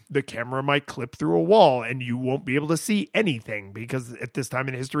 Like the camera might clip through a wall and you won't be able to see anything, because at this time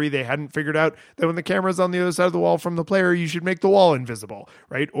in history, they hadn't figured out that when the camera's on the other side of the wall from the player, you should make the wall invisible,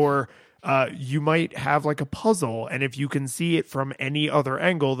 right? Or you might have like a puzzle, and if you can see it from any other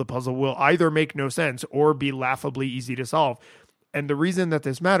angle, the puzzle will either make no sense or be laughably easy to solve. And the reason that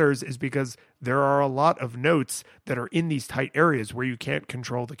this matters is because there are a lot of notes that are in these tight areas where you can't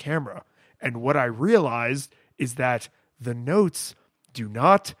control the camera. And what I realized is that the notes do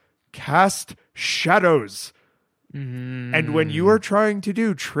not cast shadows. And when you are trying to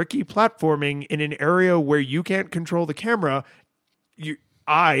do tricky platforming in an area where you can't control the camera,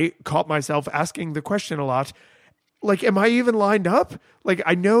 I caught myself asking the question a lot, like, am I even lined up? Like,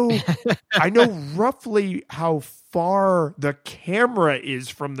 I know roughly how far the camera is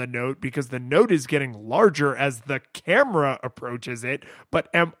from the note, because the note is getting larger as the camera approaches it, but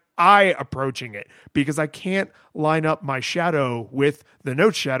am I approaching it? Because I can't line up my shadow with the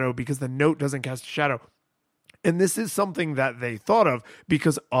note shadow, because the note doesn't cast a shadow. And this is something that they thought of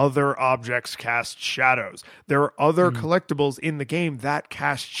because other objects cast shadows. There are other collectibles in the game that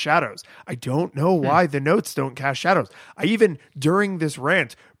cast shadows. I don't know why the notes don't cast shadows. I even, during this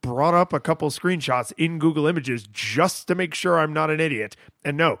rant, brought up a couple screenshots in Google Images just to make sure I'm not an idiot.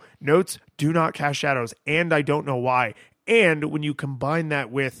 And no, notes do not cast shadows, and I don't know why. And when you combine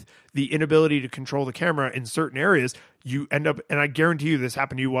that with the inability to control the camera in certain areas, you end up, and I guarantee you this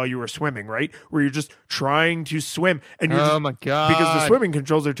happened to you while you were swimming, right? Where you're just trying to swim. And you're my God. Because the swimming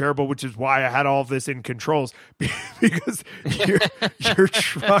controls are terrible, which is why I had all of this in controls. Because you're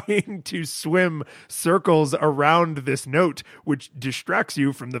trying to swim circles around this note, which distracts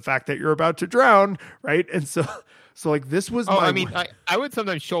you from the fact that you're about to drown, right? And so So like this was I would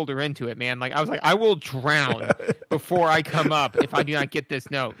sometimes shoulder into it, man. Like I was like, I will drown before I come up if I do not get this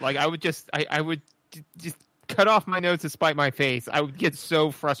note. Like I would just cut off my nose to spite my face. I would get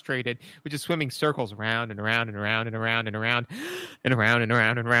so frustrated with just swimming circles around and around and around and around and around and around and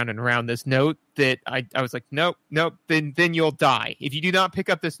around and around and around this note that I was like, nope, then you'll die. If you do not pick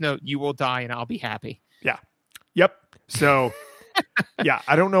up this note, you will die and I'll be happy. Yeah. Yep. So yeah,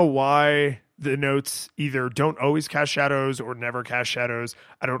 I don't know why the notes either don't always cast shadows or never cast shadows.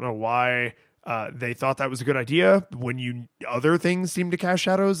 I don't know why they thought that was a good idea when other things seem to cast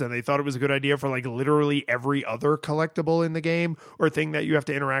shadows, and they thought it was a good idea for like literally every other collectible in the game or thing that you have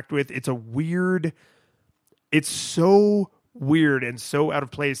to interact with. It's so weird and so out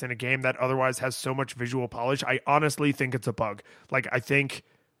of place in a game that otherwise has so much visual polish. I honestly think it's a bug. Like I think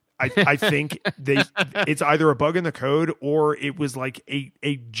it's either a bug in the code or it was like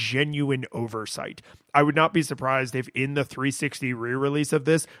a genuine oversight. I would not be surprised if in the 360 re-release of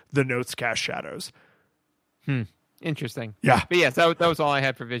this, the notes cast shadows. Interesting. Yeah. But yes, that was all I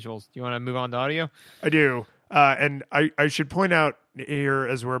had for visuals. Do you want to move on to audio? I do. And I should point out here,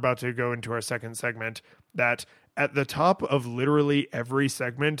 as we're about to go into our second segment, that at the top of literally every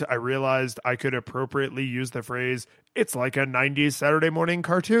segment, I realized I could appropriately use the phrase, "It's like a 90s Saturday morning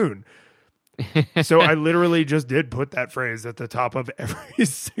cartoon." So I literally just did put that phrase at the top of every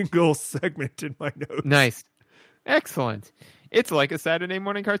single segment in my notes. Nice. Excellent. It's like a Saturday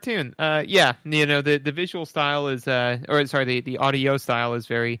morning cartoon. Yeah, the visual style is, the audio style is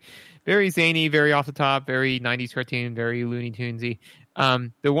very, very zany, very off the top, very 90s cartoon, very Looney Tunesy.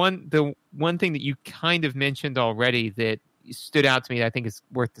 The one thing that you kind of mentioned already that stood out to me that I think is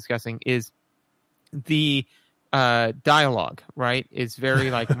worth discussing is the dialogue, right? It's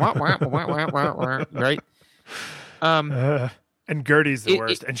very like wah, wah, wah, wah, wah, wah, right? And Gertie's the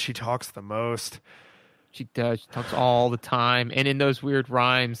worst, and she talks the most. She does. She talks all the time, and in those weird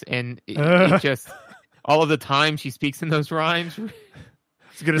rhymes, and it just all of the time she speaks in those rhymes. I was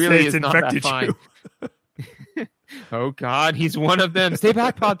going to say it's infected you. Oh God, he's one of them. Stay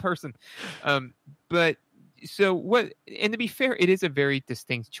back, pod person. But so what? And to be fair, it is a very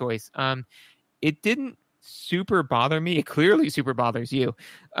distinct choice. It didn't super bother me. It clearly super bothers you.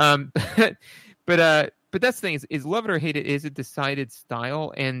 But that's the thing is love it or hate it is a decided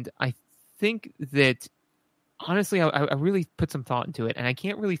style, and I think that honestly, I really put some thought into it, and I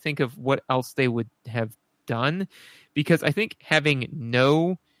can't really think of what else they would have done, because I think having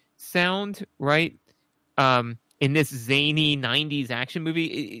no sound, right, in this zany 90s action movie,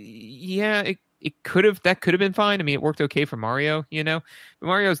 it could have been fine. I mean, it worked okay for Mario, but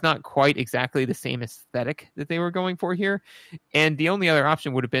Mario's not quite exactly the same aesthetic that they were going for here. And the only other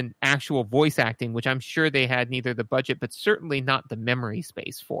option would have been actual voice acting, which I'm sure they had neither the budget, but certainly not the memory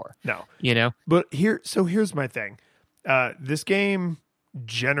space for. No. But here's my thing. This game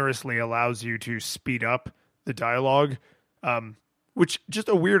generously allows you to speed up the dialogue, which, just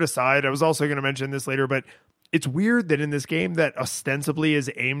a weird aside, I was also going to mention this later, but it's weird that in this game that ostensibly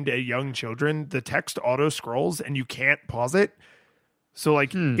is aimed at young children, the text auto scrolls and you can't pause it. So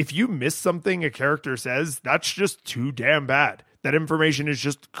like if you miss something a character says, that's just too damn bad. That information is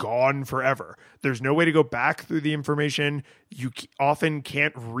just gone forever. There's no way to go back through the information. You often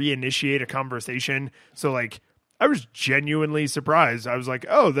can't reinitiate a conversation. So like I was genuinely surprised. I was like,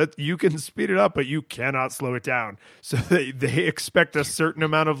 oh, that you can speed it up, but you cannot slow it down. So they expect a certain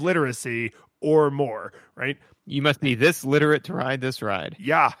amount of literacy or more, right? You must be this literate to ride this ride.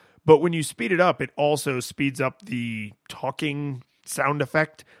 Yeah, but when you speed it up, it also speeds up the talking sound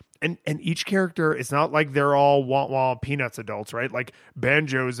effect. And each character, it's not like they're all wah-wah Peanuts adults, right? Like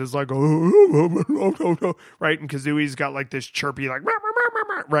Banjo's is like, right? And Kazooie's got like this chirpy, like,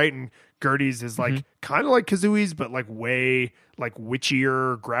 right? And Gertie's is like kind of like Kazooie's, but like way like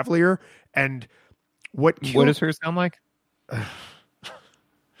witchier, gravelier. And what does hers sound like?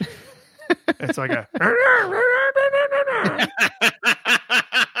 It's like a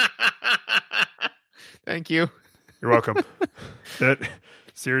Thank you. You're welcome. That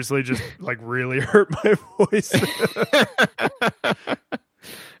seriously just like really hurt my voice.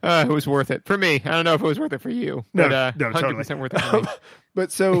 It was worth it for me. I don't know if it was worth it for you. No, but, no, 100% totally. worth it for me.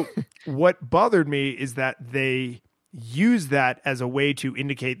 But so what bothered me is that they use that as a way to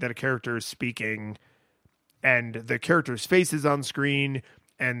indicate that a character is speaking and the character's face is on screen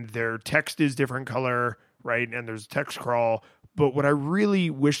and their text is different color, right? And there's text crawl. But what I really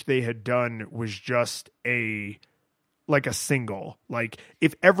wish they had done was just a single. Like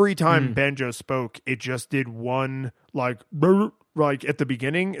if every time Banjo spoke, it just did one like at the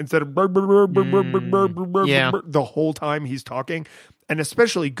beginning instead of the whole time he's talking. And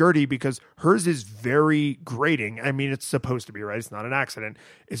especially Gertie, because hers is very grating. I mean, it's supposed to be, right? It's not an accident.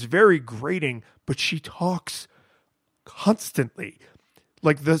 It's very grating, but she talks constantly.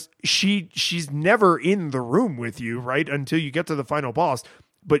 Like this, she's never in the room with you, right? Until you get to the final boss,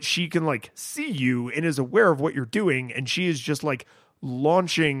 but she can like see you and is aware of what you're doing. And she is just like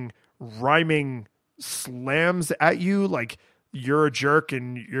launching rhyming slams at you. Like, you're a jerk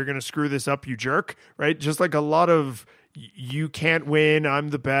and you're going to screw this up, you jerk, right? Just like a lot of, you can't win, I'm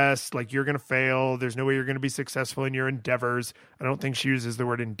the best, like you're going to fail, there's no way you're going to be successful in your endeavors. I don't think she uses the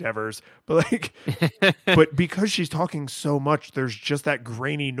word endeavors, but like, but because she's talking so much, there's just that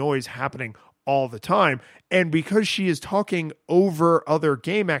grainy noise happening all the time. And because she is talking over other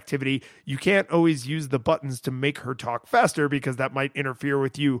game activity, you can't always use the buttons to make her talk faster because that might interfere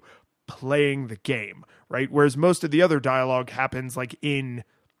with you playing the game, right? Whereas most of the other dialogue happens like in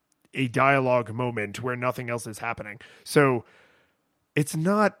a dialogue moment where nothing else is happening. So it's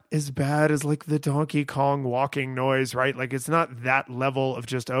not as bad as like the Donkey Kong walking noise, right? Like it's not that level of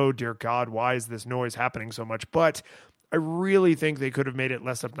just, oh dear God, why is this noise happening so much? But I really think they could have made it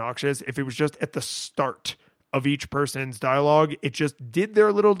less obnoxious if it was just at the start of each person's dialogue. It just did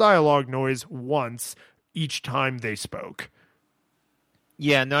their little dialogue noise once each time they spoke.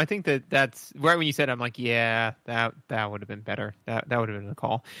 Yeah, no, I think that's right when you said, I'm like, yeah, that would have been better. That would have been a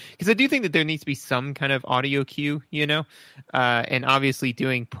call. Because I do think that there needs to be some kind of audio cue, you know? And obviously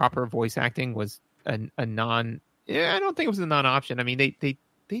doing proper voice acting was I don't think it was a non-option. I mean, they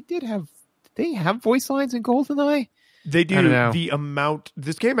have voice lines in GoldenEye? They do. The amount,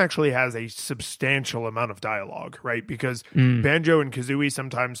 this game actually has a substantial amount of dialogue, right? Because Banjo and Kazooie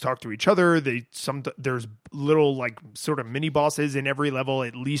sometimes talk to each other. There's little like sort of mini bosses in every level,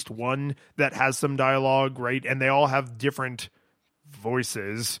 at least one that has some dialogue, right? And they all have different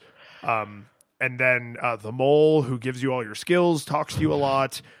voices. And then the mole who gives you all your skills talks to you a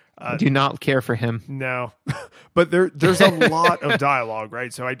lot. Do not care for him. No, but there's a lot of dialogue,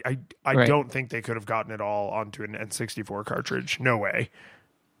 right? So I Right. don't think they could have gotten it all onto an N64 cartridge. No way.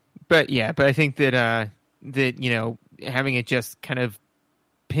 But I think that you know, having it just kind of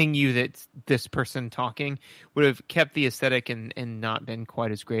ping you that this person talking would have kept the aesthetic and not been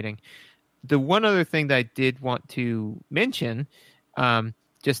quite as grating. The one other thing that I did want to mention,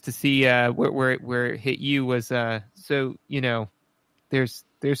 just to see where it hit you was so you know, there's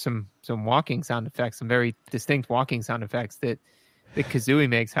some walking sound effects, some very distinct walking sound effects that Kazooie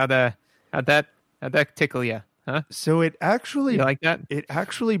makes. How'd that tickle you? Huh? So it actually, you like that? It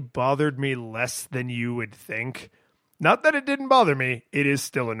actually bothered me less than you would think. Not that it didn't bother me. It is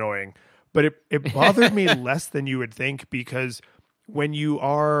still annoying, but it bothered me less than you would think, because when you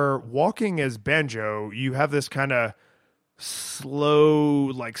are walking as Banjo, you have this kind of slow,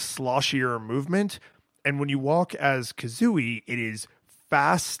 like sloshier movement. And when you walk as Kazooie, it is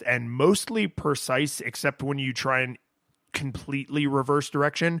fast and mostly precise, except when you try and completely reverse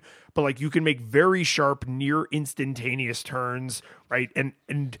direction. But like you can make very sharp, near instantaneous turns, right?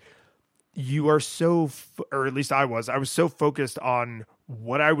 And you are so, or at least I was so focused on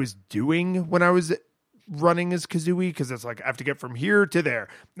what I was doing when I was running as Kazooie, because it's like I have to get from here to there.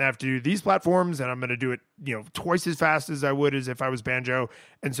 And I have to do these platforms, and I'm going to do it, you know, twice as fast as I would as if I was Banjo.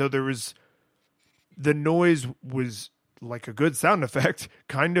 And so the noise was like a good sound effect,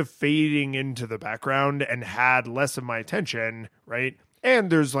 kind of fading into the background and had less of my attention, right? And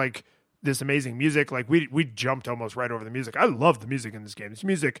there's like this amazing music. Like we jumped almost right over the music. I love the music in this game. This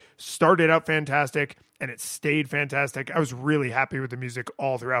music started out fantastic and it stayed fantastic. I was really happy with the music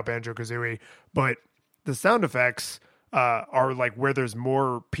all throughout Banjo-Kazooie, but the sound effects are like where there's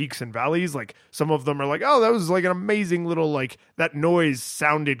more peaks and valleys. Like some of them are like, oh, that was like an amazing little, like that noise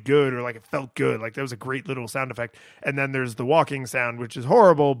sounded good, or like it felt good. Like that was a great little sound effect. And then there's the walking sound, which is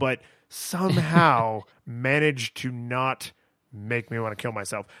horrible, but somehow managed to not make me want to kill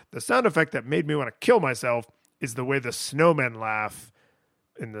myself. The sound effect that made me want to kill myself is the way the snowmen laugh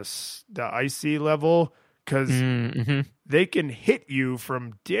in the icy level, because they can hit you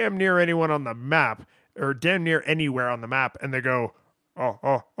from damn near anyone on the map, or damn near anywhere on the map, and they go, oh,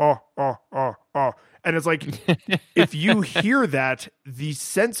 oh, oh, oh, oh, oh. And it's like, if you hear that, the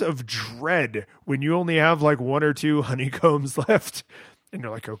sense of dread when you only have like one or two honeycombs left, and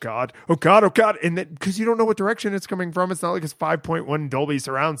you're like, oh God, oh God, oh God. And then, because you don't know what direction it's coming from, it's not like it's 5.1 Dolby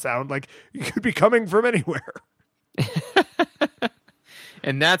surround sound. Like, you could be coming from anywhere.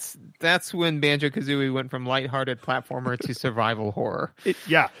 And that's when Banjo-Kazooie went from lighthearted platformer to survival horror.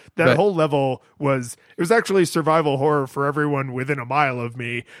 That whole level was actually survival horror for everyone within a mile of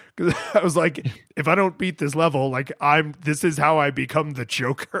me. Because I was like, if I don't beat this level, like this is how I become the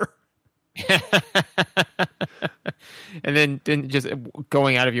Joker. And then just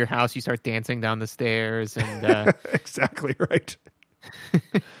going out of your house, you start dancing down the stairs, and exactly right.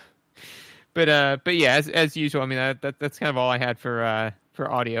 But yeah, as usual, I mean that's kind of all I had for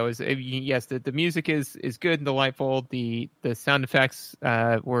audio. Is yes, the music is good and delightful. The sound effects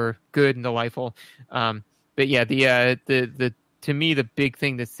were good and delightful. But yeah, the to me the big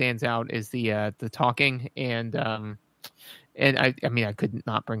thing that stands out is the talking and I mean I could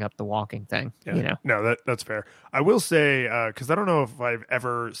not bring up the walking thing. Yeah. You know, No, that's fair. I will say because I don't know if I've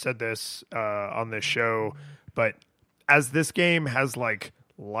ever said this on this show, but as this game has like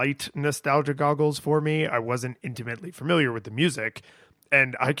light nostalgia goggles for me, I wasn't intimately familiar with the music.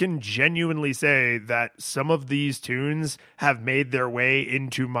 And I can genuinely say that some of these tunes have made their way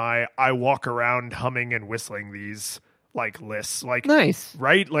into my I walk around humming and whistling these like lists. Like nice,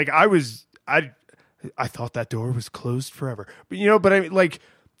 right? Like I thought that door was closed forever. But I like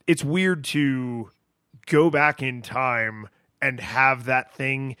it's weird to go back in time and have that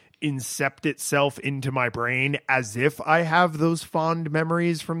thing incept itself into my brain as if I have those fond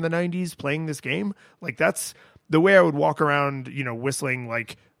memories from the 90s playing this game. Like that's the way I would walk around, whistling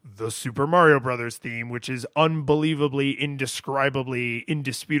like the Super Mario Brothers theme, which is unbelievably, indescribably,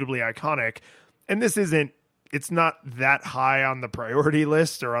 indisputably iconic. And it's not that high on the priority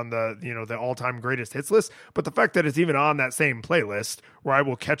list or on the, the all-time greatest hits list, but the fact that it's even on that same playlist where I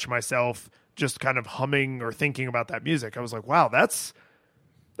will catch myself just kind of humming or thinking about that music, I was like, wow, that's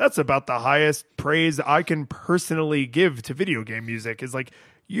about the highest praise I can personally give to video game music, is like,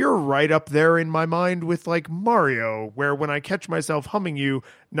 you're right up there in my mind with like Mario, where when I catch myself humming you,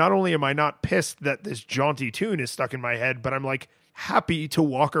 not only am I not pissed that this jaunty tune is stuck in my head, but I'm like happy to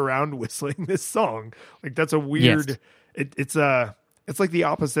walk around whistling this song. Like that's a weird, yes. It's like the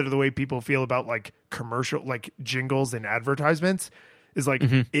opposite of the way people feel about like commercial, like jingles and advertisements, is like,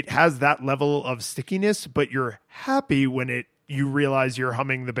 it has that level of stickiness, but you're happy when you realize you're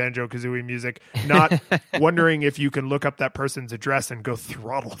humming the Banjo-Kazooie music, not wondering if you can look up that person's address and go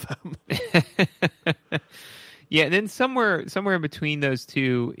throttle them. Yeah, and then somewhere in between those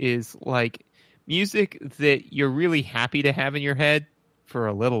two is like music that you're really happy to have in your head for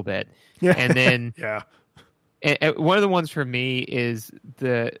a little bit. Yeah. And then yeah. And one of the ones for me is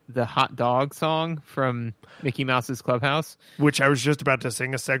the hot dog song from Mickey Mouse's Clubhouse, which I was just about to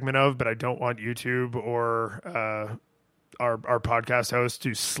sing a segment of, but I don't want YouTube or our podcast host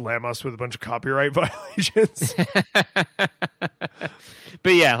to slam us with a bunch of copyright violations.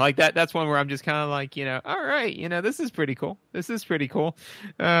 But yeah, like that's one where I'm just kind of like, all right, this is pretty cool.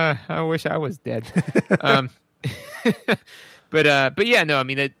 I wish I was dead. But yeah, no, I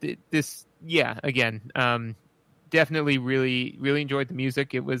mean, again, definitely really, really enjoyed the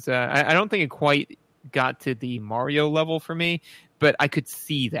music. It was, I don't think it quite got to the Mario level for me, but I could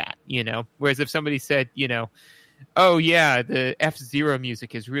see that, whereas if somebody said, oh yeah, the F-Zero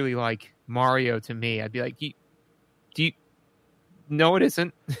music is really like Mario to me, I'd be like, do you? No, it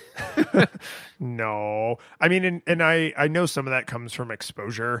isn't. No, I mean, and I know some of that comes from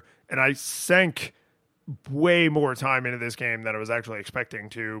exposure, and I sank way more time into this game than I was actually expecting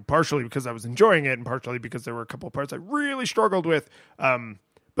to, partially because I was enjoying it and partially because there were a couple of parts I really struggled with.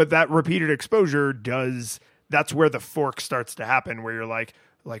 But that repeated exposure that's where the fork starts to happen, where you're like,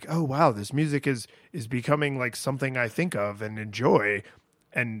 oh wow, this music is becoming like something I think of and enjoy.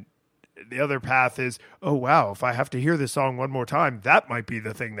 And the other path is, oh wow, if I have to hear this song one more time, that might be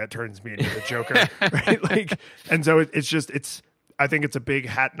the thing that turns me into the Joker. Right? Like, and so I think it's a big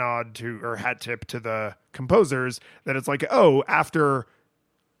hat tip to the composers that it's like, oh, after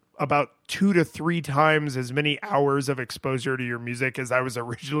about 2 to 3 times as many hours of exposure to your music as I was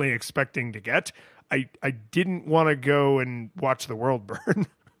originally expecting to get, I didn't want to go and watch the world burn.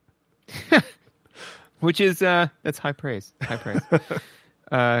 Which is, that's high praise.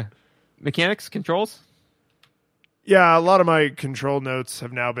 Mechanics, controls? Yeah, a lot of my control notes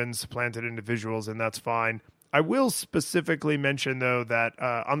have now been supplanted into visuals, and that's fine. I will specifically mention, though, that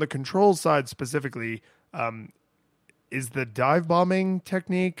on the control side specifically, is the dive bombing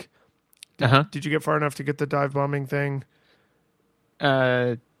technique. Did you get far enough to get the dive bombing thing?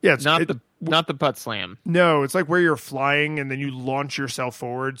 Yeah, it's not the butt slam. No, it's like where you're flying and then you launch yourself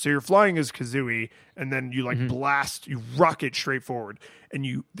forward. So you're flying as Kazooie, and then you blast, you rocket straight forward,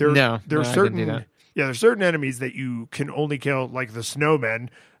 and there are certain enemies that you can only kill, like the snowmen,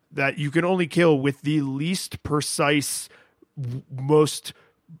 that you can only kill with the least precise, most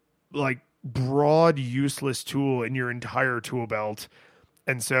like broad, useless tool in your entire tool belt.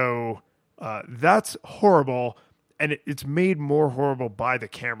 And so that's horrible. And it's made more horrible by the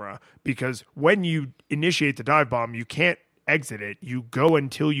camera, because when you initiate the dive bomb, you can't exit it. You go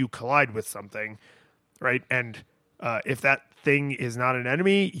until you collide with something, right? And if that thing is not an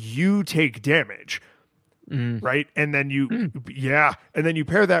enemy, you take damage. Right. And then and then you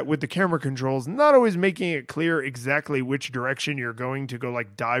pair that with the camera controls, not always making it clear exactly which direction you're going to go,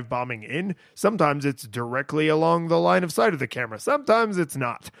 like dive bombing in. Sometimes it's directly along the line of sight of the camera. Sometimes it's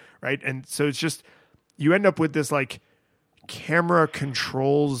not. Right. And so it's just, you end up with this like camera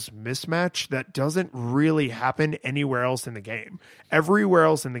controls mismatch that doesn't really happen anywhere else in the game. Everywhere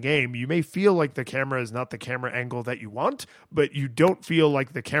else in the game, you may feel like the camera is not the camera angle that you want, but you don't feel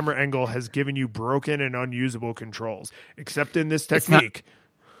like the camera angle has given you broken and unusable controls, except in this technique.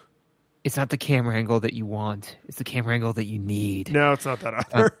 It's not the camera angle that you want. It's the camera angle that you need. No, it's not that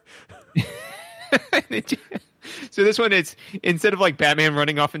either. So this one, it's instead of like Batman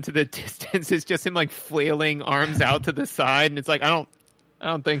running off into the distance, it's just him like flailing arms out to the side, and it's like I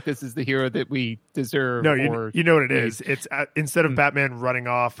don't think this is the hero that we deserve. No, you know what it is. It's instead of Batman running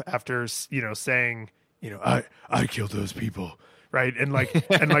off after saying I killed those people, right, and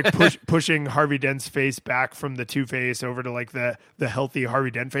pushing Harvey Dent's face back from the Two-Face over to like the healthy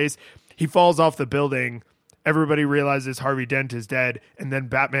Harvey Dent face. He falls off the building. Everybody realizes Harvey Dent is dead, and then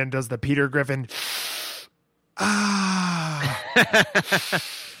Batman does the Peter Griffin.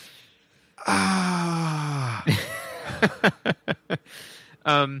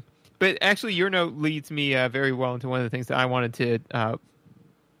 But actually, your note leads me very well into one of the things that I wanted to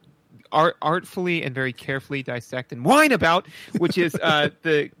artfully and very carefully dissect and whine about, which is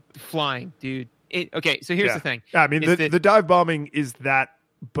the flying, dude. Okay, so here's the thing. I mean, the dive bombing is that,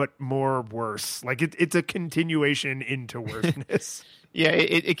 but more worse. Like it's a continuation into worseness. Yeah,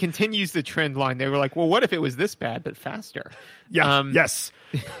 it continues the trend line. They were like, well, what if it was this bad but faster? Yeah. Yes.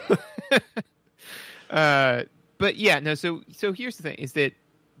 But yeah, no. So here's the thing: is that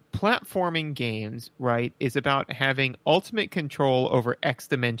platforming games, right, is about having ultimate control over X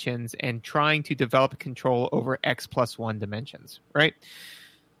dimensions and trying to develop control over X plus 1 dimensions, right?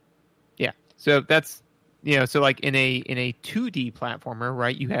 Yeah. So that's. So like in a 2D platformer,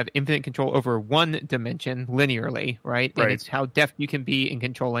 right, you have infinite control over one dimension linearly, right? And it's how deft you can be in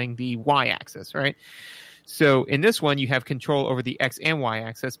controlling the y-axis, right? So in this one, you have control over the x and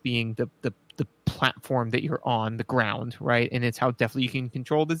y-axis being the platform that you're on, the ground, right? And it's how deftly you can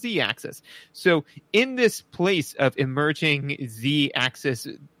control the z-axis. So in this place of emerging z-axis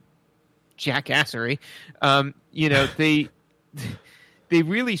jackassery, they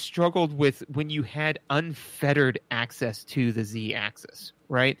really struggled with when you had unfettered access to the z-axis,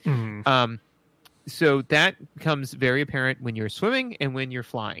 right? Mm-hmm. So that becomes very apparent when you're swimming and when you're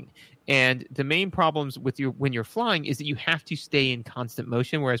flying. And the main problems with when you're flying is that you have to stay in constant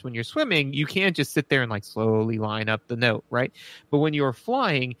motion, whereas when you're swimming, you can't just sit there and like slowly line up the note, right? But when you're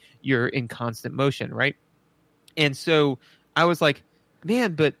flying, you're in constant motion, right? And so I was like,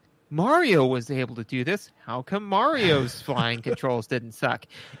 man, but Mario was able to do this. How come Mario's flying controls didn't suck?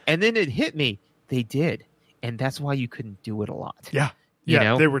 And then it hit me. They did. And that's why you couldn't do it a lot. Yeah.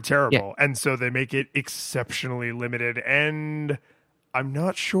 Yeah, they were terrible. Yeah. And so they make it exceptionally limited and I'm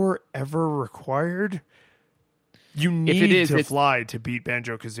not sure ever required. You need to fly to beat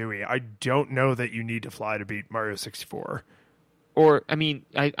Banjo-Kazooie. I don't know that you need to fly to beat Mario 64. Or, I mean,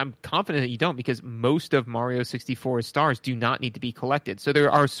 I'm confident that you don't because most of Mario 64's stars do not need to be collected. So there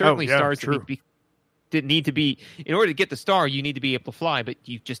are certainly stars that need to be, in order to get the star, you need to be able to fly, but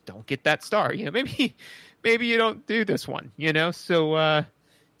you just don't get that star. Maybe you don't do this one,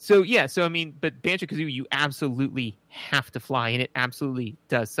 So I mean, but Banjo-Kazooie, you absolutely have to fly, and it absolutely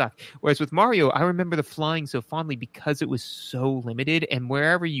does suck. Whereas with Mario, I remember the flying so fondly because it was so limited, and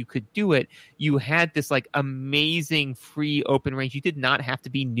wherever you could do it, you had this like amazing free open range. You did not have to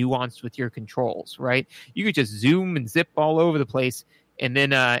be nuanced with your controls, right? You could just zoom and zip all over the place, and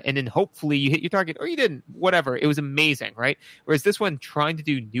then hopefully you hit your target, or you didn't. Whatever, it was amazing, right? Whereas this one, trying to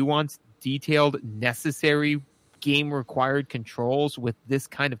do nuanced, detailed, necessary game required controls with this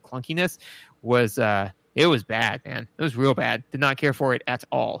kind of clunkiness was it was bad, man. It was real bad. Did not care for it at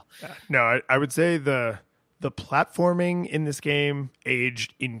all. No, I would say the platforming in this game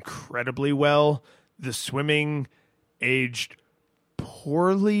aged incredibly well. The swimming aged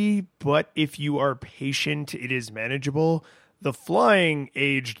poorly, but if you are patient, it is manageable. The flying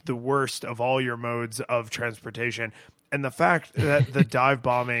aged the worst of all your modes of transportation. And the fact that the dive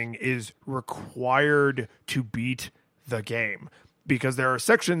bombing is required to beat the game, because there are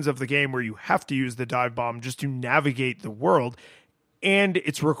sections of the game where you have to use the dive bomb just to navigate the world, and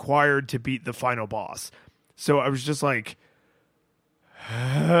it's required to beat the final boss. So I was just like,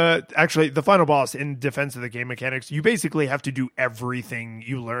 Actually, the final boss, in defense of the game mechanics, you basically have to do everything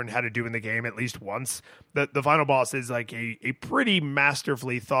you learn how to do in the game at least once. The final boss is like a pretty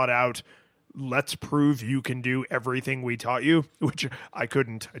masterfully thought out, let's prove you can do everything we taught you, which I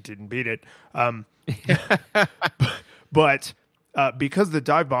couldn't. I didn't beat it. But because the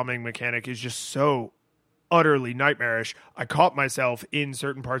dive bombing mechanic is just so utterly nightmarish, I caught myself in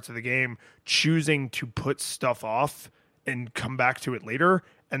certain parts of the game choosing to put stuff off and come back to it later.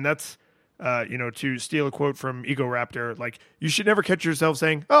 And that's, to steal a quote from Ego Raptor, like, you should never catch yourself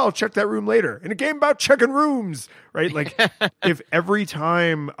saying, oh, I'll check that room later in a game about checking rooms, right? Like, if every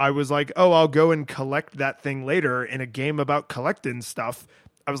time I was like, oh, I'll go and collect that thing later in a game about collecting stuff,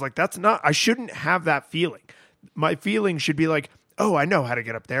 I was like, I shouldn't have that feeling. My feeling should be like, oh, I know how to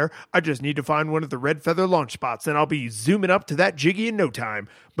get up there. I just need to find one of the red feather launch spots and I'll be zooming up to that jiggy in no time.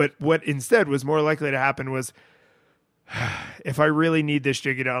 But what instead was more likely to happen was, if I really need this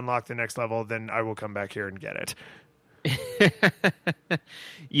jiggy to unlock the next level, then I will come back here and get it.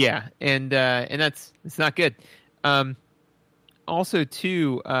 Yeah, and it's not good. Also,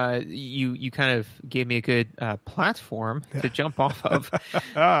 too, you kind of gave me a good platform to jump off of.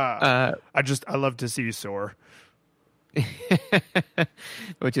 I love to see you soar.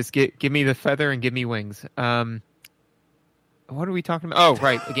 Well, just give me the feather and give me wings. What are we talking about? Oh,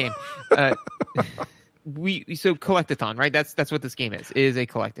 right, the game. So collectathon, right? That's what this game is. It is a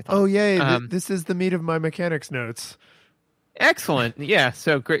collectathon. Oh yeah, this is the meat of my mechanics notes. Excellent. Yeah,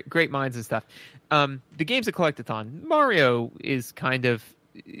 so great minds and stuff. The game's a collectathon. Mario is kind of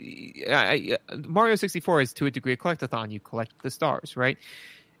Mario 64 is to a degree a collectathon. You collect the stars, right?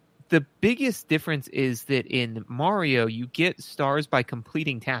 The biggest difference is that in Mario, you get stars by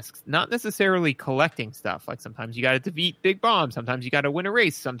completing tasks, not necessarily collecting stuff. Like sometimes you got to defeat Big Bomb, sometimes you got to win a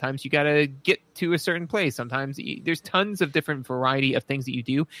race, sometimes you got to get to a certain place, sometimes there's tons of different variety of things that you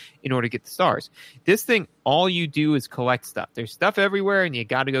do in order to get the stars. This thing, all you do is collect stuff. There's stuff everywhere, and you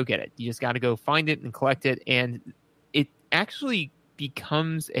got to go get it. You just got to go find it and collect it, and it actually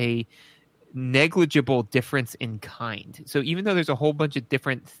becomes a negligible difference in kind. So even though there's a whole bunch of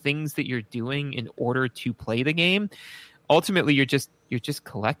different things that you're doing in order to play the game, ultimately you're just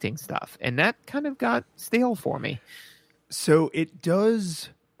collecting stuff, and that kind of got stale for me. So it does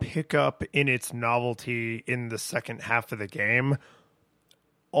pick up in its novelty in the second half of the game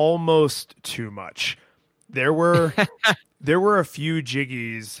almost too much. There were a few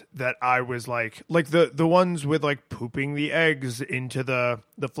jiggies that I was like the ones with like pooping the eggs into the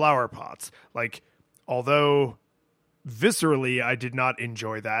flower pots. Like, although viscerally I did not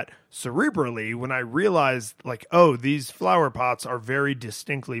enjoy that, cerebrally, when I realized like, oh, these flower pots are very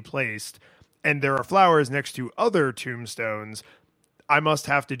distinctly placed and there are flowers next to other tombstones, I must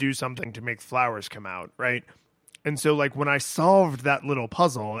have to do something to make flowers come out, right? And so, like, when I solved that little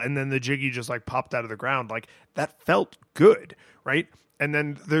puzzle and then the jiggy just, like, popped out of the ground, like, that felt good, right? And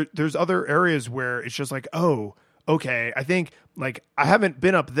then there's other areas where it's just like, oh, okay, I think, like, I haven't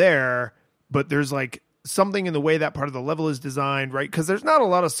been up there, but there's, like, something in the way that part of the level is designed, right? Because there's not a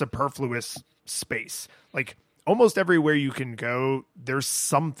lot of superfluous space. Like, almost everywhere you can go, there's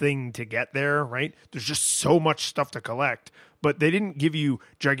something to get there, right? There's just so much stuff to collect. But they didn't give you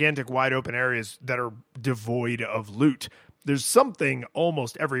gigantic wide open areas that are devoid of loot. There's something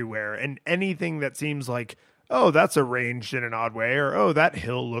almost everywhere, and anything that seems like, oh, that's arranged in an odd way, or oh, that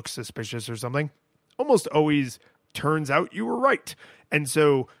hill looks suspicious or something, almost always turns out you were right. And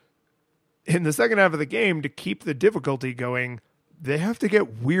so in the second half of the game, to keep the difficulty going, they have to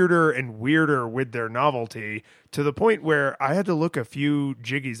get weirder and weirder with their novelty, to the point where I had to look a few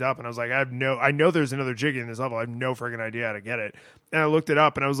jiggies up and I was like, I know there's another jiggy in this level. I have no friggin' idea how to get it. And I looked it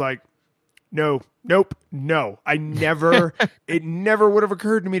up and I was like, no. I never, it never would have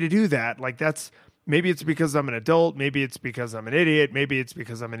occurred to me to do that. Like, that's, maybe it's because I'm an adult. Maybe it's because I'm an idiot. Maybe it's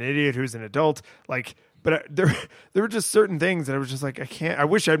because I'm an idiot who's an adult. Like, but there were just certain things that I was just like, I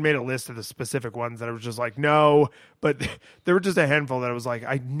wish I'd made a list of the specific ones that I was just like, no, but there were just a handful that I was like,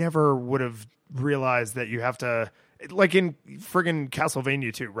 I never would have realized that you have to, like in friggin'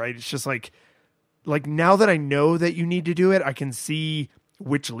 Castlevania 2, right? It's just like now that I know that you need to do it, I can see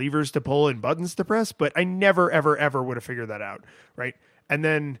which levers to pull and buttons to press, but I never, ever, ever would have figured that out, right? And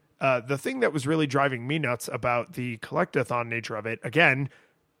then the thing that was really driving me nuts about the collectathon nature of it, again,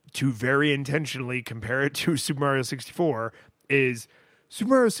 to very intentionally compare it to Super Mario 64, is Super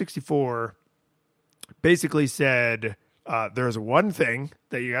Mario 64 basically said there's one thing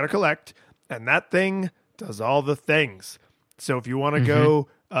that you got to collect, and that thing does all the things. So if you want to go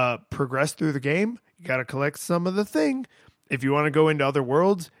progress through the game, you got to collect some of the thing. If you want to go into other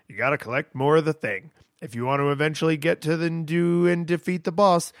worlds, you got to collect more of the thing. If you want to eventually get to do and defeat the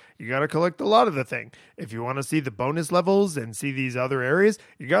boss, you got to collect a lot of the thing. If you want to see the bonus levels and see these other areas,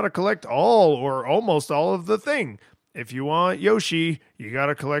 you got to collect all or almost all of the thing. If you want Yoshi, you got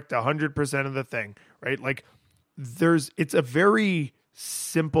to collect 100% of the thing, right? Like it's a very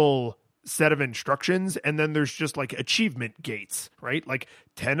simple set of instructions, and then there's just like achievement gates, right? Like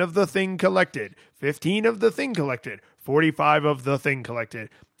 10 of the thing collected, 15 of the thing collected, 45 of the thing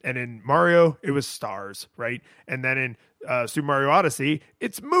collected. And in Mario, it was stars, right? And then in Super Mario Odyssey,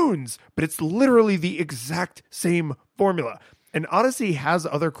 it's moons, but it's literally the exact same formula. And Odyssey has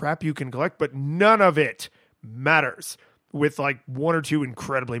other crap you can collect, but none of it matters, with like one or two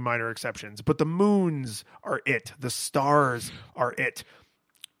incredibly minor exceptions. But the moons are it. The stars are it.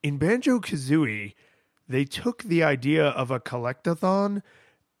 In Banjo-Kazooie, they took the idea of a collectathon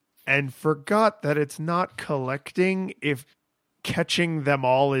and forgot that it's not collecting if catching them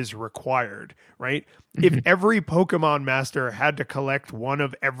all is required, right? If every Pokemon master had to collect one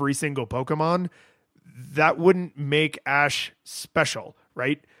of every single Pokemon, that wouldn't make Ash special,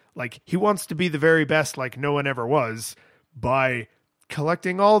 right? Like, he wants to be the very best like no one ever was by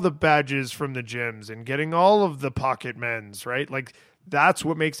collecting all the badges from the gyms and getting all of the Pocket Mens, right? Like, that's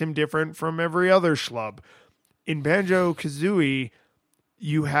what makes him different from every other schlub. In Banjo-Kazooie,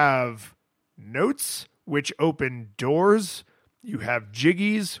 you have notes, which open doors. You have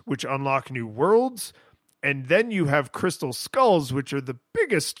Jiggies, which unlock new worlds. And then you have Crystal Skulls, which are the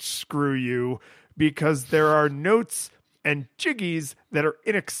biggest screw you, because there are notes and Jiggies that are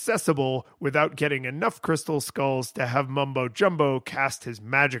inaccessible without getting enough Crystal Skulls to have Mumbo Jumbo cast his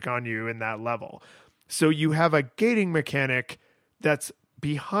magic on you in that level. So you have a gating mechanic that's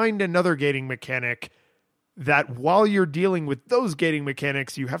behind another gating mechanic that while you're dealing with those gating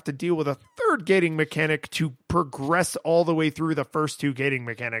mechanics, you have to deal with a third gating mechanic to progress all the way through the first two gating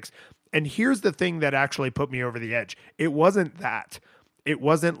mechanics. And here's the thing that actually put me over the edge. It wasn't that. It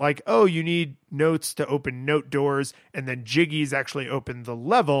wasn't like, oh, you need notes to open note doors, and then Jiggies actually open the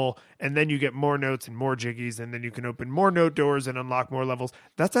level, and then you get more notes and more Jiggies, and then you can open more note doors and unlock more levels.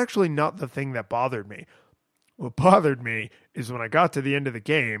 That's actually not the thing that bothered me. What bothered me is when I got to the end of the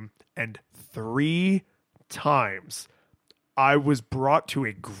game, and 3 times I was brought to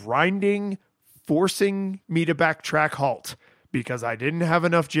a grinding, forcing me to backtrack halt because I didn't have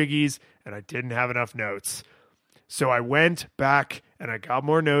enough Jiggies and I didn't have enough notes. So I went back and I got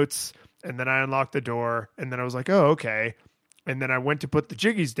more notes, and then I unlocked the door, and then I was like, oh, okay. And then I went to put the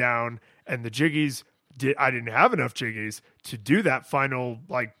Jiggies down, and the Jiggies I didn't have enough Jiggies to do that final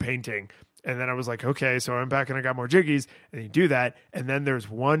like painting. And then I was like, okay, so I went back and I got more Jiggies, and you do that. And then there's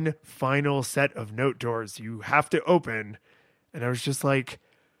one final set of note doors you have to open. And I was just like,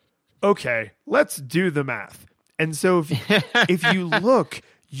 okay, let's do the math. And so if you look,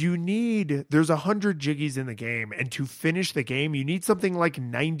 there's 100 Jiggies in the game. And to finish the game, you need something like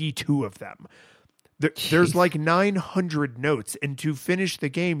 92 of them. There's like 900 notes. And to finish the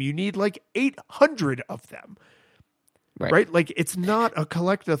game, you need like 800 of them. Right? Like, it's not a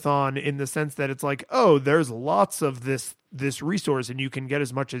collectathon in the sense that it's like, oh, there's lots of this resource and you can get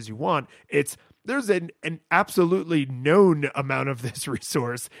as much as you want. There's an absolutely known amount of this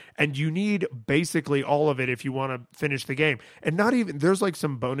resource, and you need basically all of it if you want to finish the game. And there's like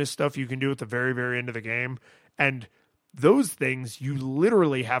some bonus stuff you can do at the very, very end of the game. And those things, you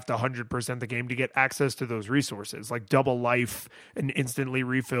literally have to 100% the game to get access to those resources, like double life and instantly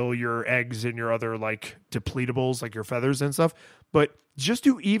refill your eggs and your other like depletables, like your feathers and stuff. But just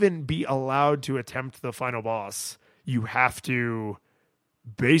to even be allowed to attempt the final boss, you have to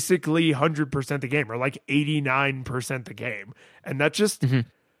basically 100% the game, or like 89% the game. And that just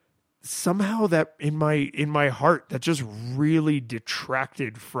somehow that in my heart, that just really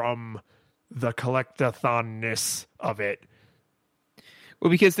detracted from the collectathon-ness of it. Well,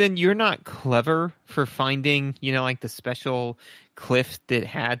 because then you're not clever for finding, like the special cliff that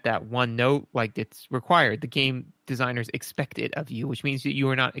had that one note, like it's required. The game designers expect it of you, which means that you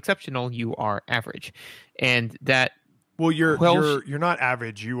are not exceptional, you are average. And that... Well, you're not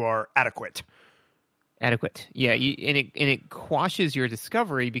average, you are adequate. Adequate. Yeah, and it quashes your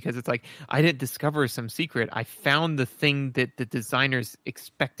discovery, because it's like, I didn't discover some secret. I found the thing that the designers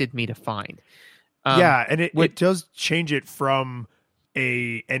expected me to find. And it does change it from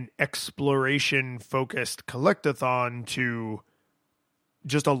an exploration-focused collectathon to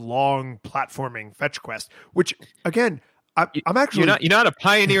just a long platforming fetch quest, which, again... I'm actually you're not a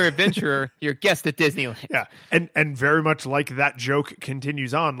pioneer adventurer. You're a guest at Disneyland. Yeah, and very much like that joke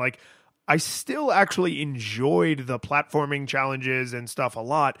continues on. Like, I still actually enjoyed the platforming challenges and stuff a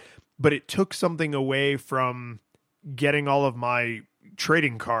lot, but it took something away from getting all of my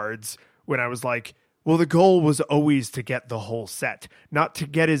trading cards when I was like, Well, the goal was always to get the whole set, not to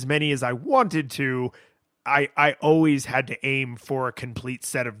get as many as I wanted to. I always had to aim for a complete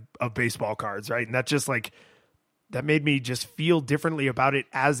set of baseball cards, right? And that just like, that made me just feel differently about it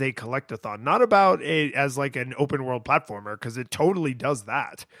as a collectathon, not about it as like an open world platformer, because it totally does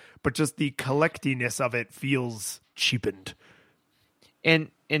that, but just the collectiness of it feels cheapened. And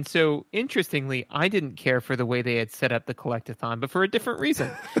so, interestingly, I didn't care for the way they had set up the collectathon, but for a different reason,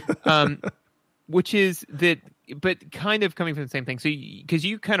 which is that, but kind of coming from the same thing. So, because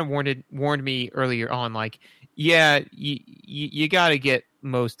you kind of warned me earlier on, like, yeah, you got to get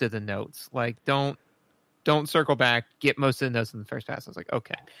most of the notes. Like, don't circle back. Get most of the notes in the first pass. I was like,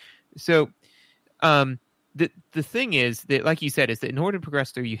 okay. So, the thing is that, like you said, is that in order to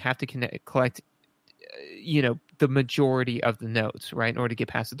progress through, you have to collect, the majority of the notes, right, in order to get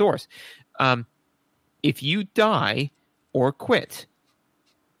past the doors. If you die or quit,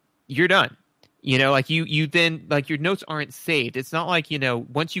 you're done. Like you then, like, your notes aren't saved. It's not like,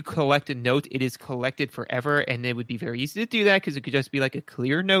 once you collect a note, it is collected forever. And it would be very easy to do that because it could just be like a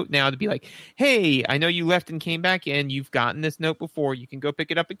clear note now to be like, hey, I know you left and came back in. You've gotten this note before. You can go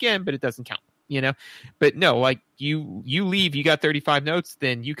pick it up again, but it doesn't count, But no, like you leave, you got 35 notes,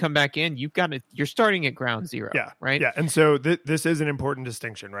 then you come back in, you're starting at ground zero. Yeah. Right. Yeah. And so this is an important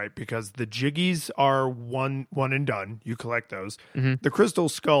distinction, right? Because the jiggies are one and done. You collect those. Mm-hmm. The crystal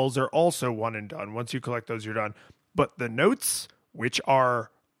skulls are also one and done. Once you collect those, you're done. But the notes, which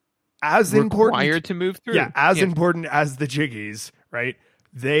are as required to move through. Yeah. As important as the jiggies, right?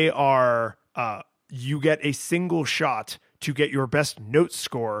 They are, you get a single shot to get your best note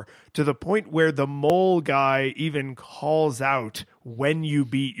score, to the point where the mole guy even calls out when you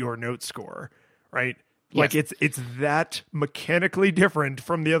beat your note score, right? Yes. Like it's that mechanically different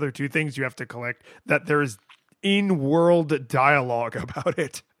from the other two things you have to collect that there's in-world dialogue about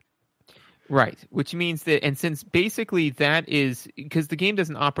it. Right, which means that, and since basically that is, because the game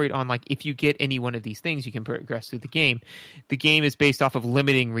doesn't operate on like, if you get any one of these things, you can progress through the game. The game is based off of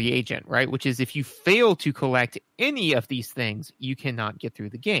limiting reagent, right? Which is if you fail to collect any of these things, you cannot get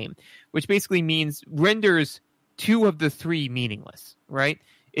through the game, which basically means renders 2 of the 3 meaningless, right?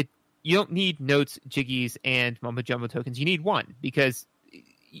 You don't need notes, jiggies, and mumbo jumbo tokens. You need 1 because,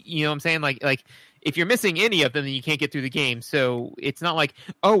 you know what I'm saying? Like if you're missing any of them, then you can't get through the game. So it's not like,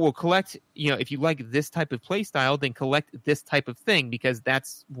 oh, we'll collect, if you like this type of play style, then collect this type of thing, because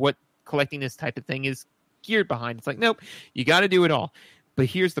that's what collecting this type of thing is geared behind. It's like, nope, you got to do it all. But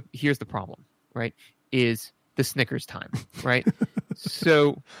here's the problem, right? Is the Snickers time, right?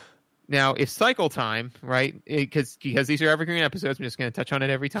 So now if cycle time, right? Because these are evergreen episodes, I'm just going to touch on it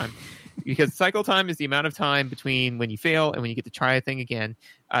every time. Because cycle time is the amount of time between when you fail and when you get to try a thing again.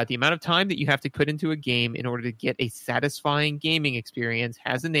 The amount of time that you have to put into a game in order to get a satisfying gaming experience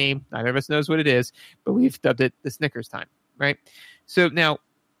has a name. Neither of us knows what it is, but we've dubbed it the Snickers time, right? So now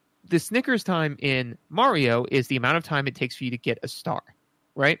the Snickers time in Mario is the amount of time it takes for you to get a star,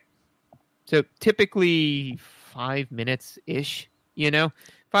 right? So typically 5 minutes-ish,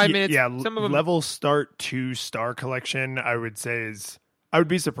 5 minutes. Yeah, some of them, level start to star collection, I would say I would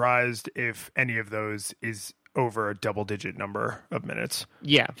be surprised if any of those is over a double-digit number of minutes.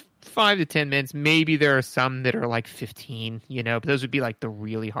 Yeah, 5 to 10 minutes. Maybe there are some that are like 15, but those would be like the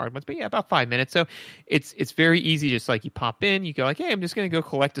really hard ones. But yeah, about 5 minutes. So it's very easy. Just like you pop in, you go like, hey, I'm just going to go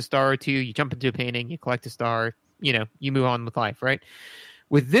collect a star or 2. You jump into a painting, you collect a star, you move on with life, right?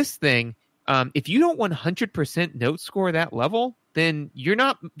 With this thing, if you don't 100% note score that level, then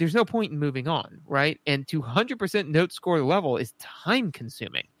there's no point in moving on, right? And to 100% note score the level is time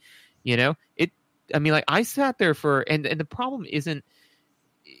consuming. I sat there and the problem isn't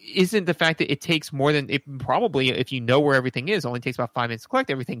the fact that it takes more than it probably, if you know where everything is, only takes about 5 minutes to collect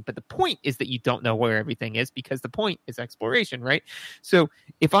everything. But the point is that you don't know where everything is, because the point is exploration, right? So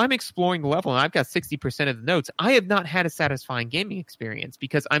if I'm exploring the level and I've got 60% of the notes, I have not had a satisfying gaming experience,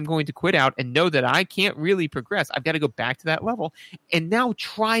 because I'm going to quit out and know that I can't really progress. I've got to go back to that level and now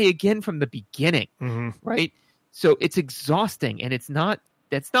try again from the beginning, right? So it's exhausting, and that's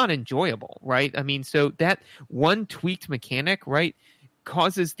not enjoyable, right? So that one tweaked mechanic, right,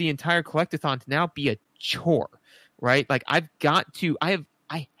 causes the entire collectathon to now be a chore, right? Like I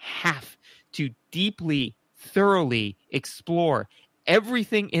have to deeply, thoroughly explore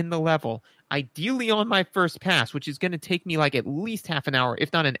everything in the level, ideally on my first pass, which is going to take me like at least half an hour,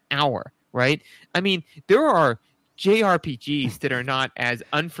 if not an hour, right? There are JRPGs that are not as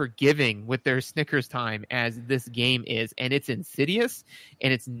unforgiving with their Snickers time as this game is, and it's insidious,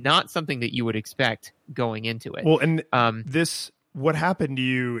 and it's not something that you would expect going into it. Well, and this what happened to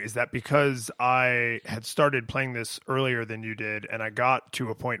you is that because I had started playing this earlier than you did, and I got to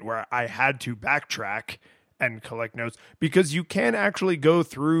a point where I had to backtrack and collect notes, because you can actually go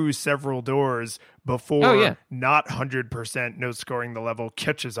through several doors before not 100% note scoring the level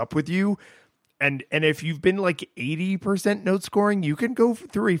catches up with you. And if you've been like 80% note scoring, you can go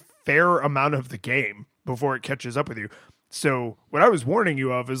through a fair amount of the game before it catches up with you. So what I was warning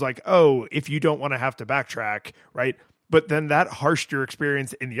you of is like, oh, if you don't want to have to backtrack, right? But then that harshed your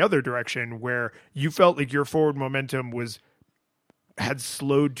experience in the other direction, where you felt like your forward momentum had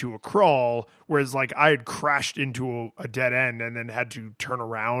slowed to a crawl, whereas like I had crashed into a dead end and then had to turn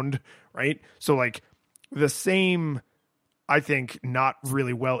around, right? So like the same, I think, not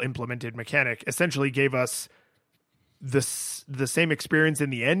really well implemented mechanic essentially gave us the same experience in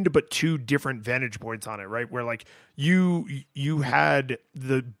the end, but two different vantage points on it, right? Where like you had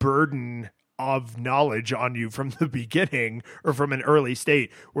the burden of knowledge on you from the beginning or from an early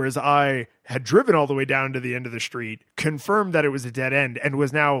state, whereas I had driven all the way down to the end of the street, confirmed that it was a dead end, and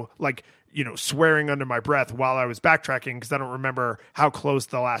was now like, you know, swearing under my breath while I was backtracking because I don't remember how close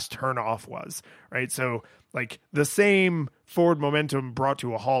the last turnoff was, right? So like the same forward momentum brought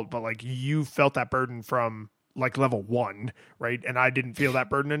to a halt, but like you felt that burden from like level 1, right? And I didn't feel that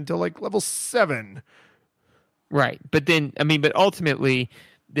burden until like level 7. Right. But then, I mean, but ultimately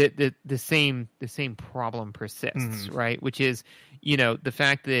the same problem persists, right? Which is, you know, the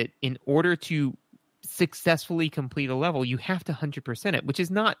fact that in order to successfully complete a level, you have to 100% it, which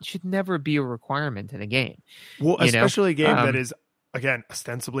should never be a requirement in a game. Well, especially a game that is, again,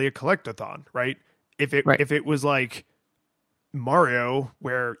 ostensibly a collectathon, right? If it was like Mario,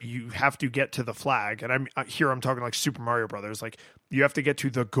 where you have to get to the flag, and I'm talking like Super Mario Brothers, like you have to get to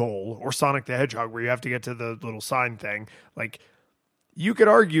the goal, or Sonic the Hedgehog, where you have to get to the little sign thing. Like you could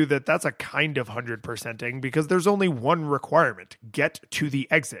argue that that's a kind of 100%ing because there's only one requirement: get to the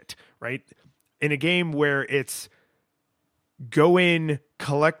exit, right? In a game where it's go in,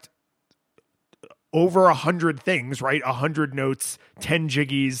 collect over 100 things, right? 100 notes, 10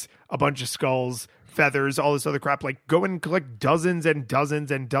 jiggies, a bunch of skulls, feathers, all this other crap. Like go and collect dozens and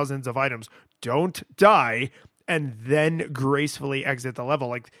dozens and dozens of items. Don't die, and then gracefully exit the level.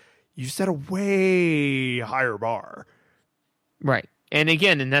 Like you set a way higher bar. Right. And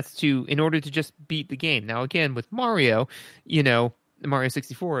again, that's in order to just beat the game. Now, again, with Mario, you know, Mario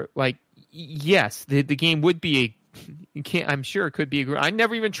 64, like, yes, the game would be I'm sure it could be I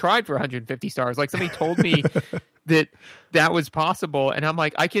never even tried for 150 stars. Like somebody told me that was possible, and I'm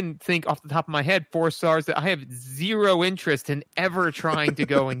like, I can think off the top of my head 4 stars that I have zero interest in ever trying to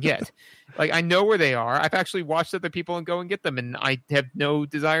go and get. Like I know where they are. I've actually watched other people and go and get them, and I have no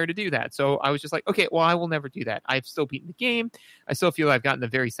desire to do that. So I was just like, okay, well, I will never do that. I've still beaten the game. I still feel I've gotten a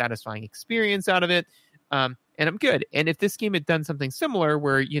very satisfying experience out of it. And I'm good. And if this game had done something similar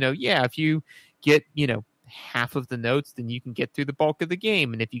where, you know, yeah, if you get, you know, half of the notes, then you can get through the bulk of the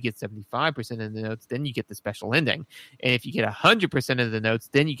game. And if you get 75% of the notes, then you get the special ending. And if you get 100% of the notes,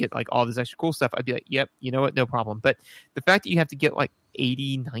 then you get like all this extra cool stuff. I'd be like, yep, you know what? No problem. But the fact that you have to get like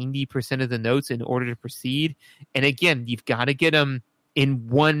 80-90% of the notes in order to proceed. And again, you've got to get them in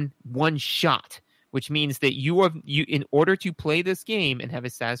one shot, which means that you in order to play this game and have a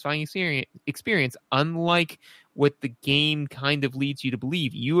satisfying experience, unlike what the game kind of leads you to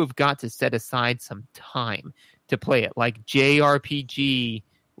believe, you have got to set aside some time to play it, like JRPG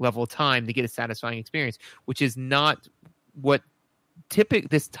level time to get a satisfying experience, which is not what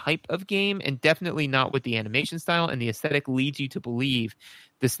this type of game, and definitely not what the animation style and the aesthetic leads you to believe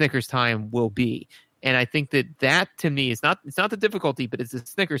the Snickers time will be. And I think that to me it's not the difficulty, but it's the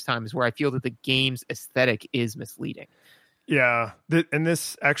Snickers time is where I feel that the game's aesthetic is misleading. Yeah. And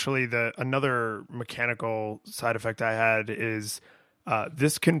this actually, another mechanical side effect I had is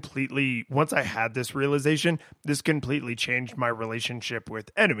this completely, once I had this realization, this completely changed my relationship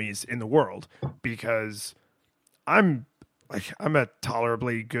with enemies in the world, because I'm a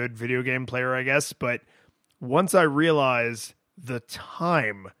tolerably good video game player, I guess. But once I realized the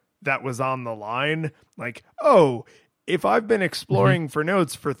time that was on the line, like, oh, if I've been exploring for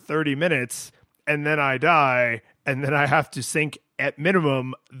notes for 30 minutes and then I die and then I have to sink at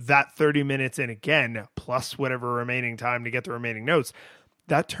minimum that 30 minutes in again, plus whatever remaining time to get the remaining notes,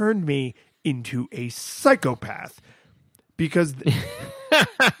 that turned me into a psychopath. Because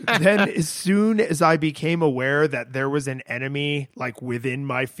then as soon as I became aware that there was an enemy like within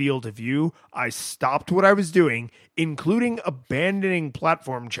my field of view, I stopped what I was doing, including abandoning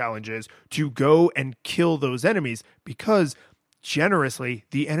platform challenges, to go and kill those enemies, because generously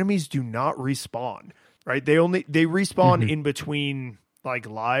the enemies do not respawn, right? They respawn in between like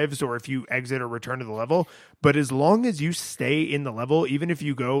lives or if you exit or return to the level, but as long as you stay in the level, even if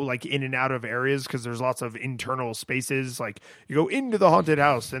you go like in and out of areas, because there's lots of internal spaces, like you go into the haunted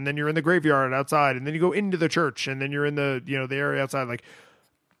house and then you're in the graveyard outside and then you go into the church and then you're in the, you know, the area outside. Like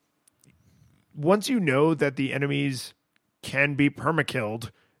once you know that the enemies can be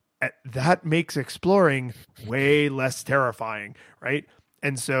permakilled, that makes exploring way less terrifying, right?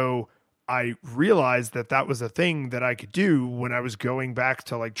 And so I realized that that was a thing that I could do when I was going back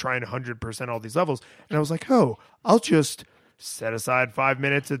to like trying 100% all these levels. And I was like, oh, I'll just set aside 5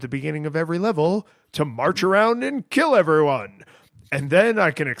 minutes at the beginning of every level to march around and kill everyone. And then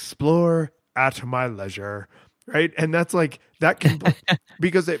I can explore at my leisure. Right. And that's like that can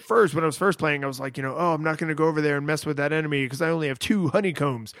because at first, when I was first playing, I was like, you know, oh, I'm not going to go over there and mess with that enemy because I only have 2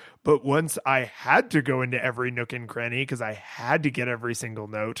 honeycombs. But once I had to go into every nook and cranny because I had to get every single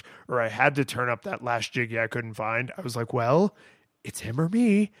note or I had to turn up that last jiggy I couldn't find, I was like, well, it's him or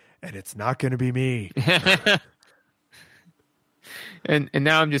me, and it's not going to be me. and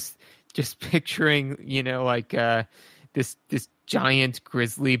now I'm just picturing, you know, like this giant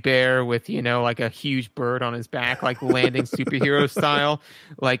grizzly bear with, you know, like a huge bird on his back, like landing superhero style,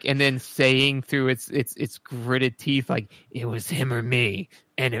 like, and then saying through its gritted teeth, like, it was him or me,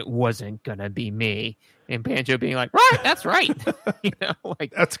 and it wasn't gonna be me. And Banjo being like, right, that's right. You know,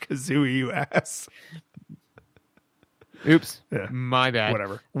 like, that's Kazooie, you ass. Oops, yeah. My bad.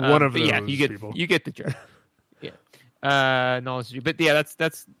 Whatever. One of those people. You get the joke. Yeah. Knowledge, but yeah,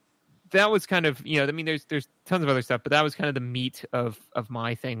 that was kind of, you know, I mean, there's tons of other stuff, but that was kind of the meat of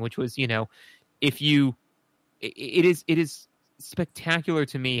my thing, which was, you know, it is spectacular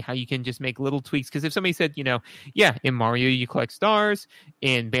to me how you can just make little tweaks. Because if somebody said, you know, yeah, in Mario you collect stars,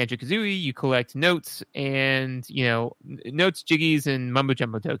 in Banjo-Kazooie you collect notes, and, you know, notes, jiggies, and mumbo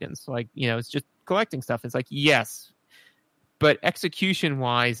jumbo tokens, like, you know, it's just collecting stuff. It's like, yes, but execution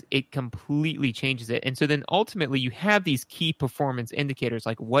wise, it completely changes it. And so then ultimately you have these key performance indicators,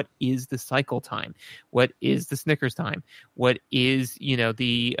 like what is the cycle time? What is the Snickers time? What is, you know,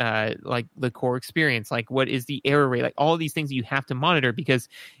 the like the core experience? Like what is the error rate? Like all of these things that you have to monitor, because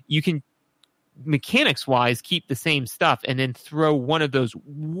you can mechanics wise keep the same stuff and then throw one of those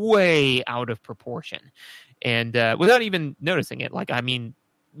way out of proportion. And without even noticing it, like, I mean,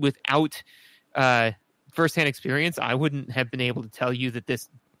 without firsthand experience, I wouldn't have been able to tell you that this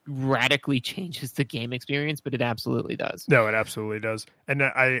radically changes the game experience, but it absolutely does. No, it absolutely does. And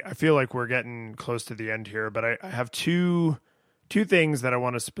I feel like we're getting close to the end here, but I have two things that I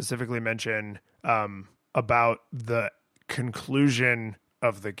want to specifically mention about the conclusion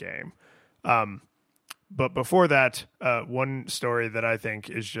of the game. But before that, one story that I think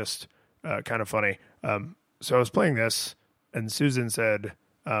is just kind of funny. So I was playing this, and Susan said,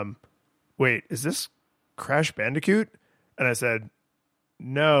 wait, is this Crash Bandicoot? And I said,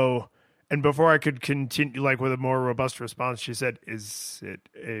 no. And before I could continue, like with a more robust response, she said, is it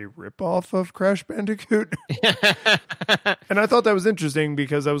a ripoff of Crash Bandicoot? And I thought that was interesting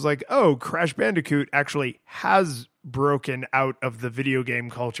because I was like, oh, Crash Bandicoot actually has broken out of the video game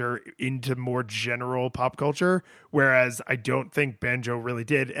culture into more general pop culture, whereas I don't think Banjo really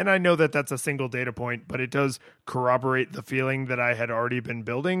did. And I know that that's a single data point, but it does corroborate the feeling that I had already been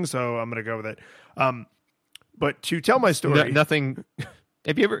building, so I'm going to go with it. But to tell my story... nothing...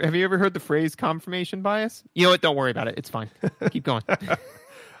 Have you ever heard the phrase confirmation bias? You know what? Don't worry about it. It's fine. Keep going.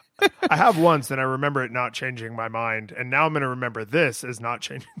 I have once, and I remember it not changing my mind. And now I'm going to remember this as not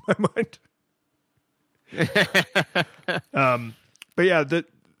changing my mind. But yeah,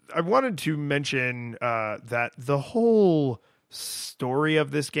 I wanted to mention that the whole story of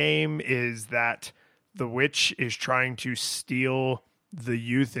this game is that the witch is trying to steal the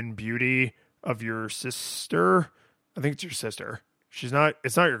youth and beauty of your sister. I think it's your sister. It's not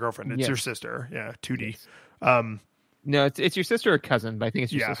your girlfriend. It's your sister. Yeah. 2D. Yes. No, it's your sister or cousin, but I think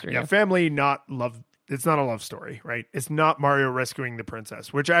it's your sister. Yeah. Family, not love. It's not a love story, right? It's not Mario rescuing the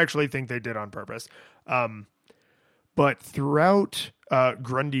princess, which I actually think they did on purpose. But throughout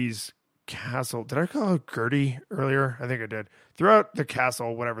Grundy's castle, did I call her Gertie earlier? I think I did. Throughout the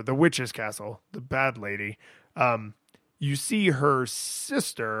castle, whatever, the witch's castle, the bad lady, you see her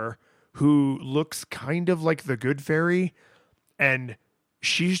sister, who looks kind of like the good fairy, and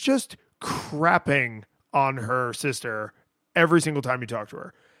she's just crapping on her sister every single time you talk to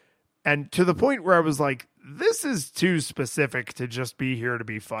her. And to the point where I was like, this is too specific to just be here to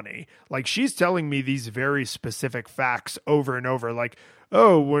be funny. Like, she's telling me these very specific facts over and over. Like,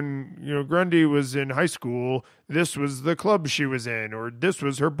 oh, when, you know, Grundy was in high school, this was the club she was in, or this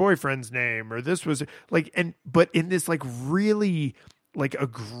was her boyfriend's name, or this was like, but in this like really like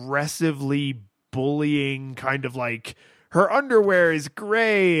aggressively bullying kind of like her underwear is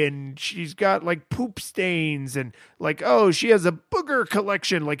gray and she's got like poop stains and like, oh, she has a booger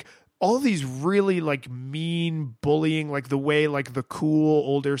collection. Like all these really like mean bullying, like the way like the cool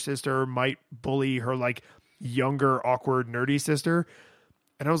older sister might bully her like younger, awkward, nerdy sister.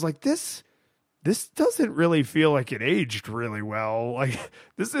 And I was like, this doesn't really feel like it aged really well. Like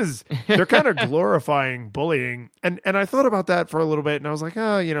they're kind of glorifying bullying. And I thought about that for a little bit and I was like,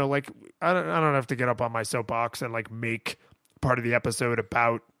 oh, you know, like I don't have to get up on my soapbox and like make part of the episode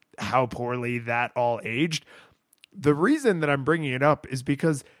about how poorly that all aged. The reason that I'm bringing it up is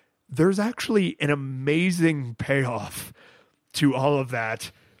because there's actually an amazing payoff to all of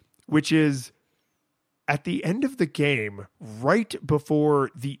that, which is at the end of the game, right before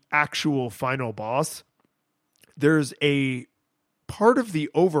the actual final boss, there's a part of the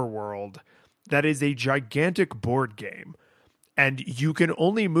overworld that is a gigantic board game, and you can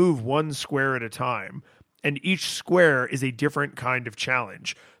only move one square at a time, and each square is a different kind of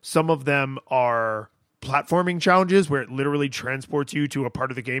challenge. Some of them are platforming challenges where it literally transports you to a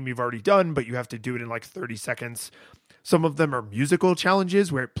part of the game you've already done, but you have to do it in like 30 seconds. Some of them are musical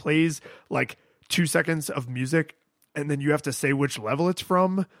challenges where it plays like 2 seconds of music and then you have to say which level it's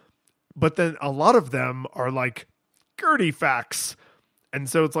from. But then a lot of them are like Gertie facts. And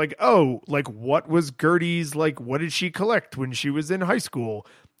so it's like, oh, like what was Gertie's, like what did she collect when she was in high school?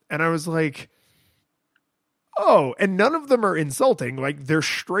 And I was like, oh, and none of them are insulting. Like they're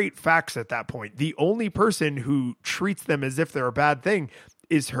straight facts at that point. The only person who treats them as if they're a bad thing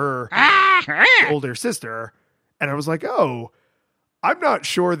is her older sister. And I was like, oh, I'm not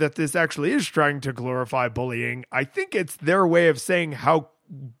sure that this actually is trying to glorify bullying. I think it's their way of saying how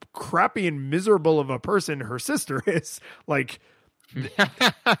crappy and miserable of a person her sister is. Like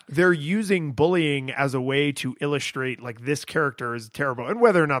they're using bullying as a way to illustrate like this character is terrible. And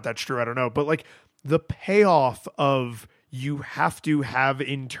whether or not that's true, I don't know. But like the payoff of you have to have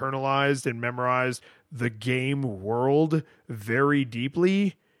internalized and memorized the game world very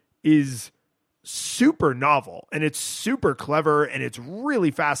deeply is super novel, and it's super clever, and it's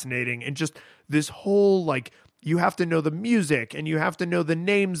really fascinating. And just this whole like you have to know the music, and you have to know the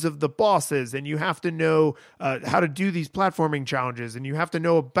names of the bosses, and you have to know how to do these platforming challenges, and you have to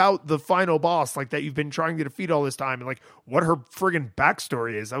know about the final boss like that you've been trying to defeat all this time, and like what her friggin'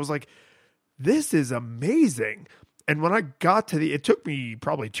 backstory is. I was like, this is amazing. And when I got to it took me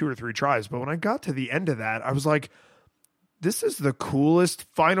probably 2 or 3 tries, but when I got to the end of that, I was like, this is the coolest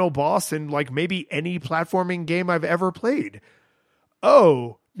final boss in like maybe any platforming game I've ever played.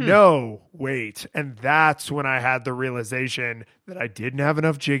 Oh, no, wait. And that's when I had the realization that I didn't have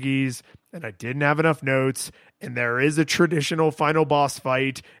enough jiggies and I didn't have enough notes. And there is a traditional final boss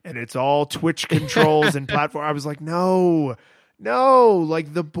fight and it's all Twitch controls and platform. I was like, no,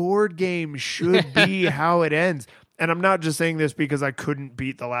 like the board game should be how it ends. And I'm not just saying this because I couldn't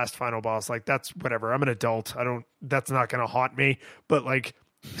beat the last final boss. Like that's whatever. I'm an adult. That's not going to haunt me, but like,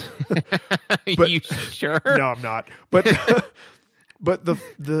 you sure? No, I'm not. But, but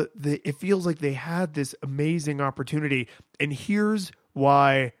it feels like they had this amazing opportunity. And here's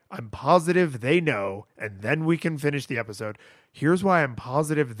why I'm positive they know, and then we can finish the episode. Here's why I'm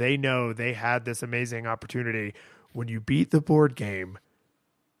positive they know they had this amazing opportunity. When you beat the board game,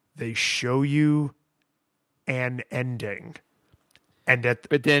 they show you an ending.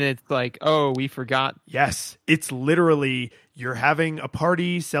 But then it's like, oh, we forgot. Yes. It's literally you're having a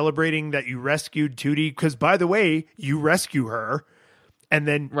party celebrating that you rescued Tootie. Because by the way, you rescue her. And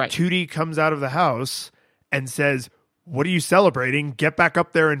then Tootie comes out of the house and says, what are you celebrating? Get back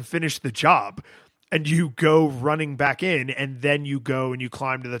up there and finish the job. And you go running back in, and then you go and you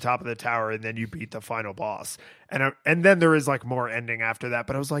climb to the top of the tower, and then you beat the final boss. And then there is like more ending after that.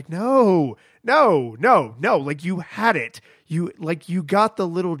 But I was like, no. Like you had it. You got the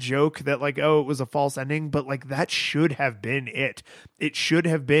little joke that like, oh, it was a false ending, but like that should have been it. It should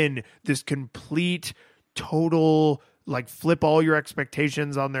have been this complete, total, like flip all your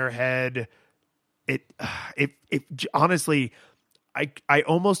expectations on their head. It honestly, I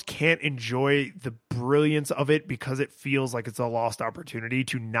almost can't enjoy the brilliance of it because it feels like it's a lost opportunity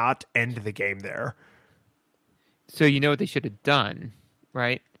to not end the game there. So you know what they should have done,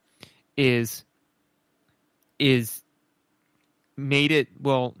 right? Is made it,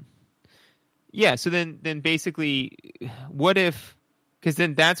 well, yeah. So then basically, what if? Because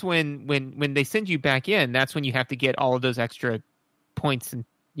then that's when they send you back in, that's when you have to get all of those extra points, and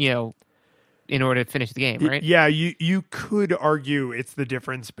in order to finish the game, right? Yeah, you could argue it's the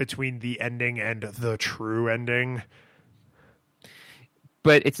difference between the ending and the true ending.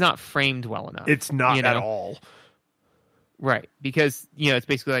 But it's not framed well enough. It's not at all. Right. Because, it's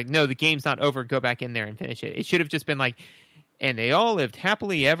basically like, no, the game's not over. Go back in there and finish it. It should have just been like, and they all lived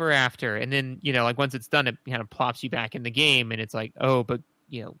happily ever after. And then, like once it's done, it kind of plops you back in the game, and it's like, oh, but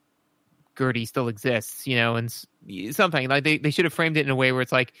Gertie still exists, and something like they should have framed it in a way where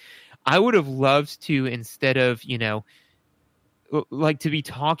it's like, I would have loved to, instead of, like to be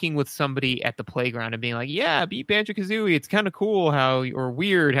talking with somebody at the playground and being like, yeah, beat Banjo-Kazooie. It's kind of cool or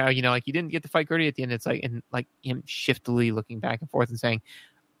weird how, like you didn't get to fight Gertie at the end. It's like, and like him shiftily looking back and forth and saying,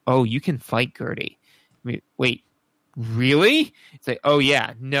 oh, you can fight Gertie. I mean, wait, really? It's like, oh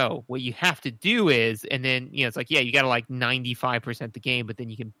yeah, no, what you have to do is, and then, it's like, yeah, you got to like 95% the game, but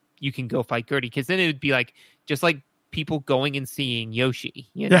then you can go fight Gertie. Cause then it would be like, just like people going and seeing Yoshi,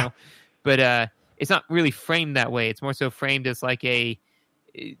 know, but, it's not really framed that way. It's more so framed as like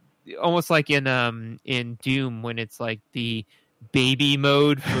almost like in Doom, when it's like the baby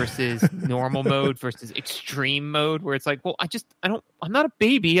mode versus normal mode versus extreme mode, where it's like, well, I'm not a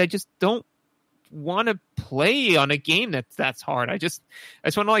baby. I just don't want to play on a game that's hard. I just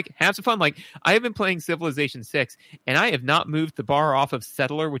want to like have some fun. Like, I have been playing Civilization 6, and I have not moved the bar off of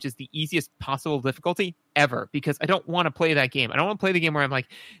Settler, which is the easiest possible difficulty ever, because I don't want to play that game. I don't want to play the game where I'm like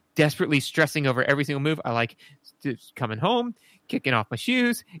desperately stressing over every single move. I like just coming home, kicking off my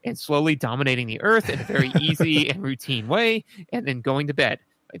shoes, and slowly dominating the earth in a very easy and routine way, and then going to bed.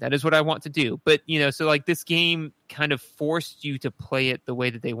 Like, that is what I want to do. But, so like this game kind of forced you to play it the way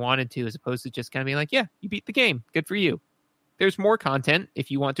that they wanted to, as opposed to just kind of being like, yeah, you beat the game. Good for you. There's more content if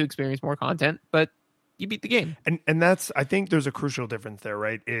you want to experience more content, but you beat the game. And that's, I think there's a crucial difference there,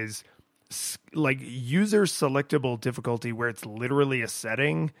 right? Is like user selectable difficulty, where it's literally a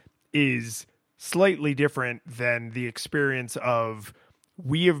setting, is slightly different than the experience of,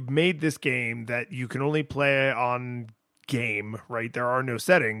 we have made this game that you can only play on game, right? There are no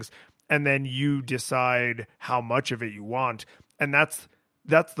settings, and then you decide how much of it you want, and that's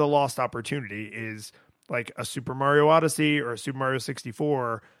the lost opportunity. Is like a Super Mario Odyssey or a Super Mario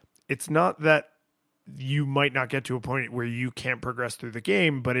 64. It's not that you might not get to a point where you can't progress through the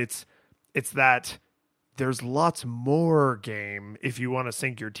game, but it's that there's lots more game if you want to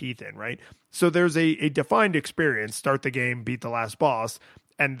sink your teeth in, right? So there's a defined experience: start the game, beat the last boss,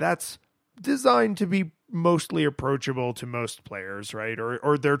 and that's designed to be mostly approachable to most players, right?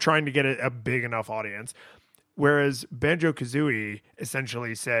 Or they're trying to get a big enough audience. Whereas Banjo-Kazooie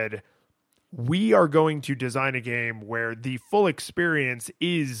essentially said, we are going to design a game where the full experience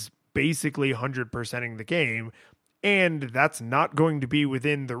is basically 100%ing the game, and that's not going to be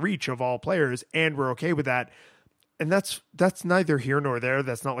within the reach of all players, and we're okay with that. And that's neither here nor there.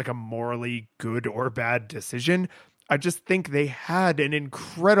 That's not like a morally good or bad decision. I just think they had an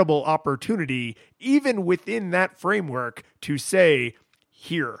incredible opportunity, even within that framework, to say,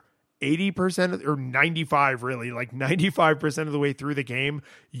 here, 80% or 95, really, like 95% of the way through the game,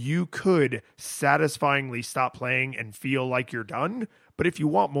 you could satisfyingly stop playing and feel like you're done. But if you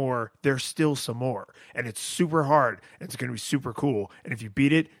want more, there's still some more. And it's super hard, and it's going to be super cool. And if you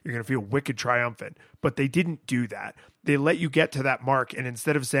beat it, you're going to feel wicked triumphant. But they didn't do that. They let you get to that mark, and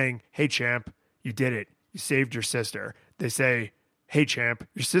instead of saying, hey, champ, you did it, you saved your sister, they say, hey, champ,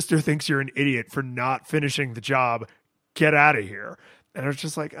 your sister thinks you're an idiot for not finishing the job. Get out of here. And I was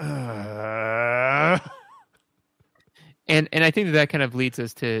just like, And I think that kind of leads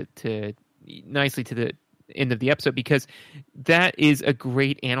us to nicely to the end of the episode, because that is a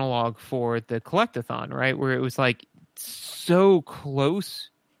great analog for the Collectathon, right? Where it was like so close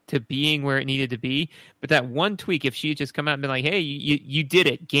to being where it needed to be, but that one tweak, if she had just come out and been like, hey, you did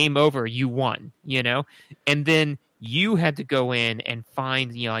it, game over, you won, and then you had to go in and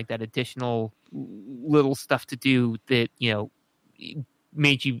find, like that additional little stuff to do that,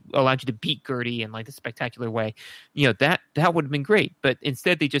 allowed you to beat Gertie in like a spectacular way, that would have been great. But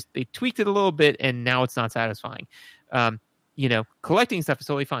instead they tweaked it a little bit, and now it's not satisfying. Collecting stuff is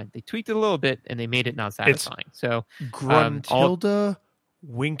totally fine. They tweaked it a little bit and they made it not satisfying. So Gruntilda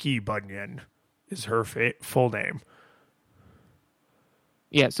Winky Bunyan is her full name.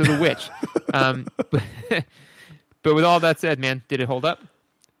 Yeah, so the witch. But with all that said, man, did it hold up?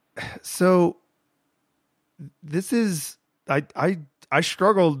 So this is I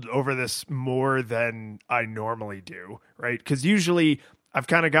struggled over this more than I normally do, right? Because usually I've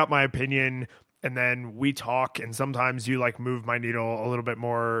kind of got my opinion, and then we talk, and sometimes you like move my needle a little bit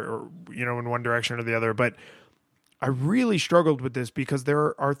more, or in one direction or the other. But I really struggled with this because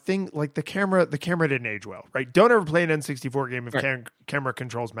there are things like the camera didn't age well, right? Don't ever play an N64 game if right. Camera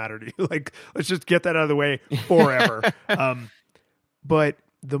controls matter to you. Like, let's just get that out of the way forever. But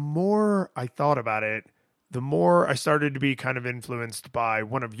the more I thought about it, the more I started to be kind of influenced by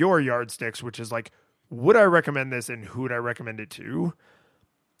one of your yardsticks, which is like, would I recommend this and who would I recommend it to?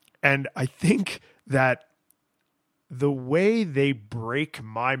 And I think that the way they break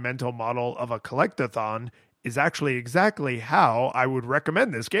my mental model of a collectathon is actually exactly how I would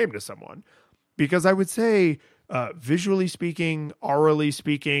recommend this game to someone. Because I would say, visually speaking, orally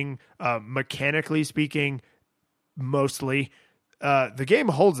speaking, mechanically speaking, mostly, the game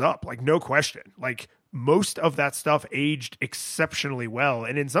holds up, like, no question. Like, most of that stuff aged exceptionally well,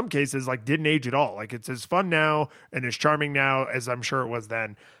 and in some cases, like, didn't age at all. Like, it's as fun now and as charming now as I'm sure it was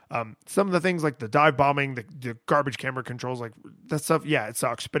then. Some of the things like the dive bombing, the garbage camera controls, like that stuff, yeah, it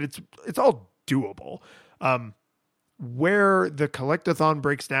sucks, but it's all doable. Where the collectathon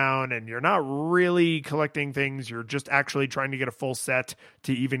breaks down and you're not really collecting things, you're just actually trying to get a full set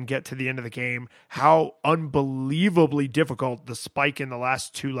to even get to the end of the game, how unbelievably difficult the spike in the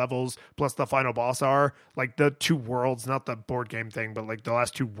last 2 levels plus the final boss are, like the 2 worlds, not the board game thing, but like the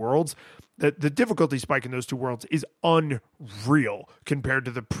last 2 worlds. The difficulty spike in those 2 worlds is unreal compared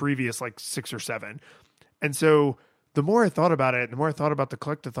to the previous like 6 or 7. And so the more I thought about it, the more I thought about the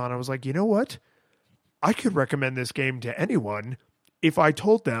collectathon, I was like, you know what? I could recommend this game to anyone if I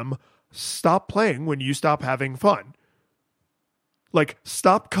told them, stop playing when you stop having fun. Like,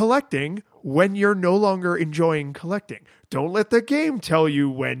 stop collecting when you're no longer enjoying collecting. Don't let the game tell you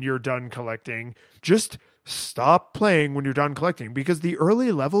when you're done collecting. Just stop playing when you're done collecting, because the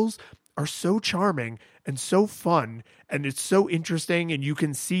early levels are so charming and so fun, and it's so interesting, and you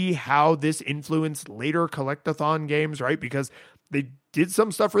can see how this influenced later collectathon games, right? Because they did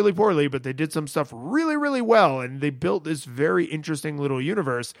some stuff really poorly, but they did some stuff really, really well, and they built this very interesting little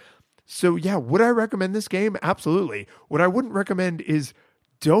universe. So yeah, would I recommend this game? Absolutely. What I wouldn't recommend is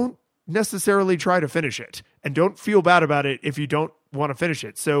don't necessarily try to finish it, and don't feel bad about it if you don't want to finish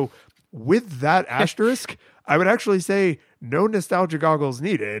it. So with that asterisk, I would actually say no nostalgia goggles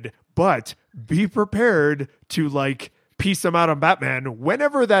needed, but be prepared to like piece them out on Batman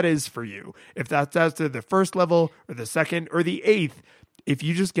whenever that is for you. If that's after the first level or the second or the 8th, if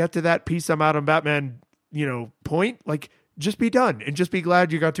you just get to that piece them out on Batman, point, like, just be done and just be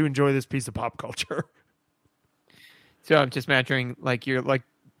glad you got to enjoy this piece of pop culture. So I'm just imagining like you're like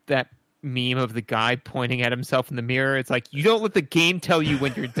that meme of the guy pointing at himself in the mirror. It's like, you don't let the game tell you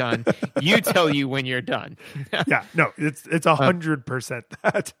when you're done. You tell you when you're done. Yeah, no, it's 100%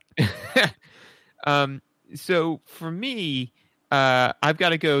 that. So for me, I've got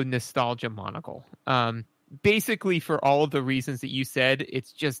to go nostalgia monocle. Basically for all of the reasons that you said,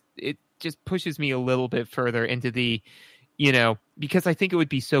 it just pushes me a little bit further into the, because I think it would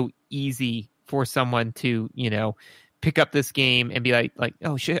be so easy for someone to, pick up this game and be like,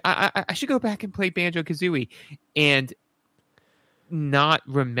 oh, I should go back and play Banjo-Kazooie, and not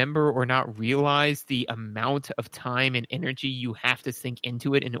remember or not realize the amount of time and energy you have to sink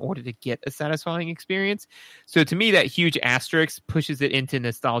into it in order to get a satisfying experience. So to me, that huge asterisk pushes it into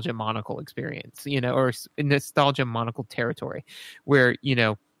nostalgia monocle experience, or nostalgia monocle territory, where,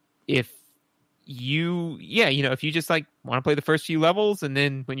 if you just like want to play the first few levels and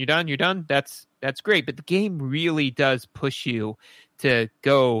then when you're done, that's great. But the game really does push you to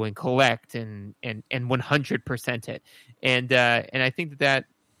go and collect and 100% it. And I think that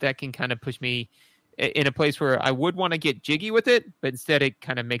can kind of push me in a place where I would want to get jiggy with it, but instead it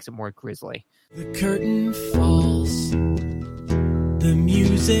kind of makes it more grisly. The curtain falls, the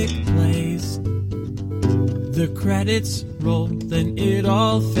music plays, the credits roll, then it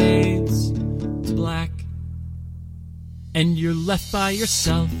all fades to black, and you're left by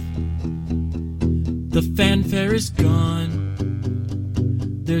yourself. The fanfare is gone.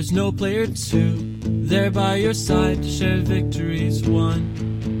 There's no player 2 there by your side to share victories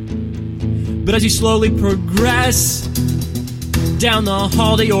won. But as you slowly progress down the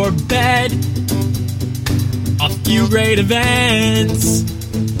hall to your bed, a few great events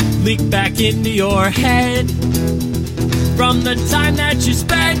leak back into your head from the time that you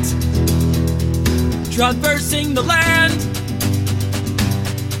spent traversing the land,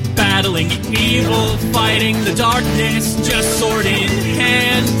 battling evil, fighting the darkness, just sword in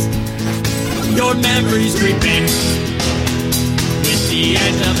hand. Your memories creeping with the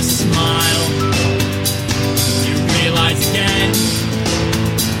edge of a smile. You realize again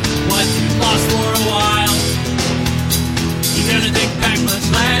what you lost for a while. You're gonna think back much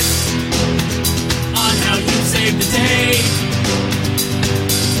less on how you saved the day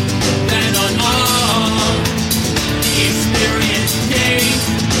than on all the experience gained.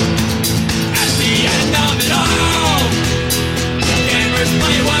 At the end of it all, gamers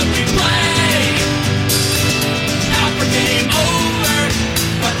play what we play. Not for game over,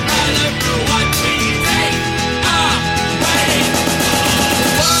 but rather for what we take away.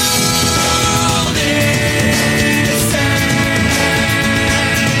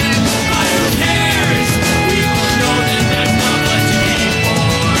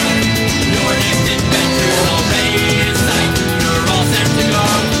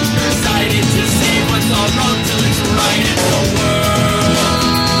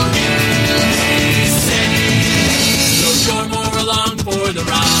 for the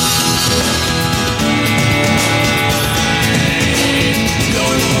ride.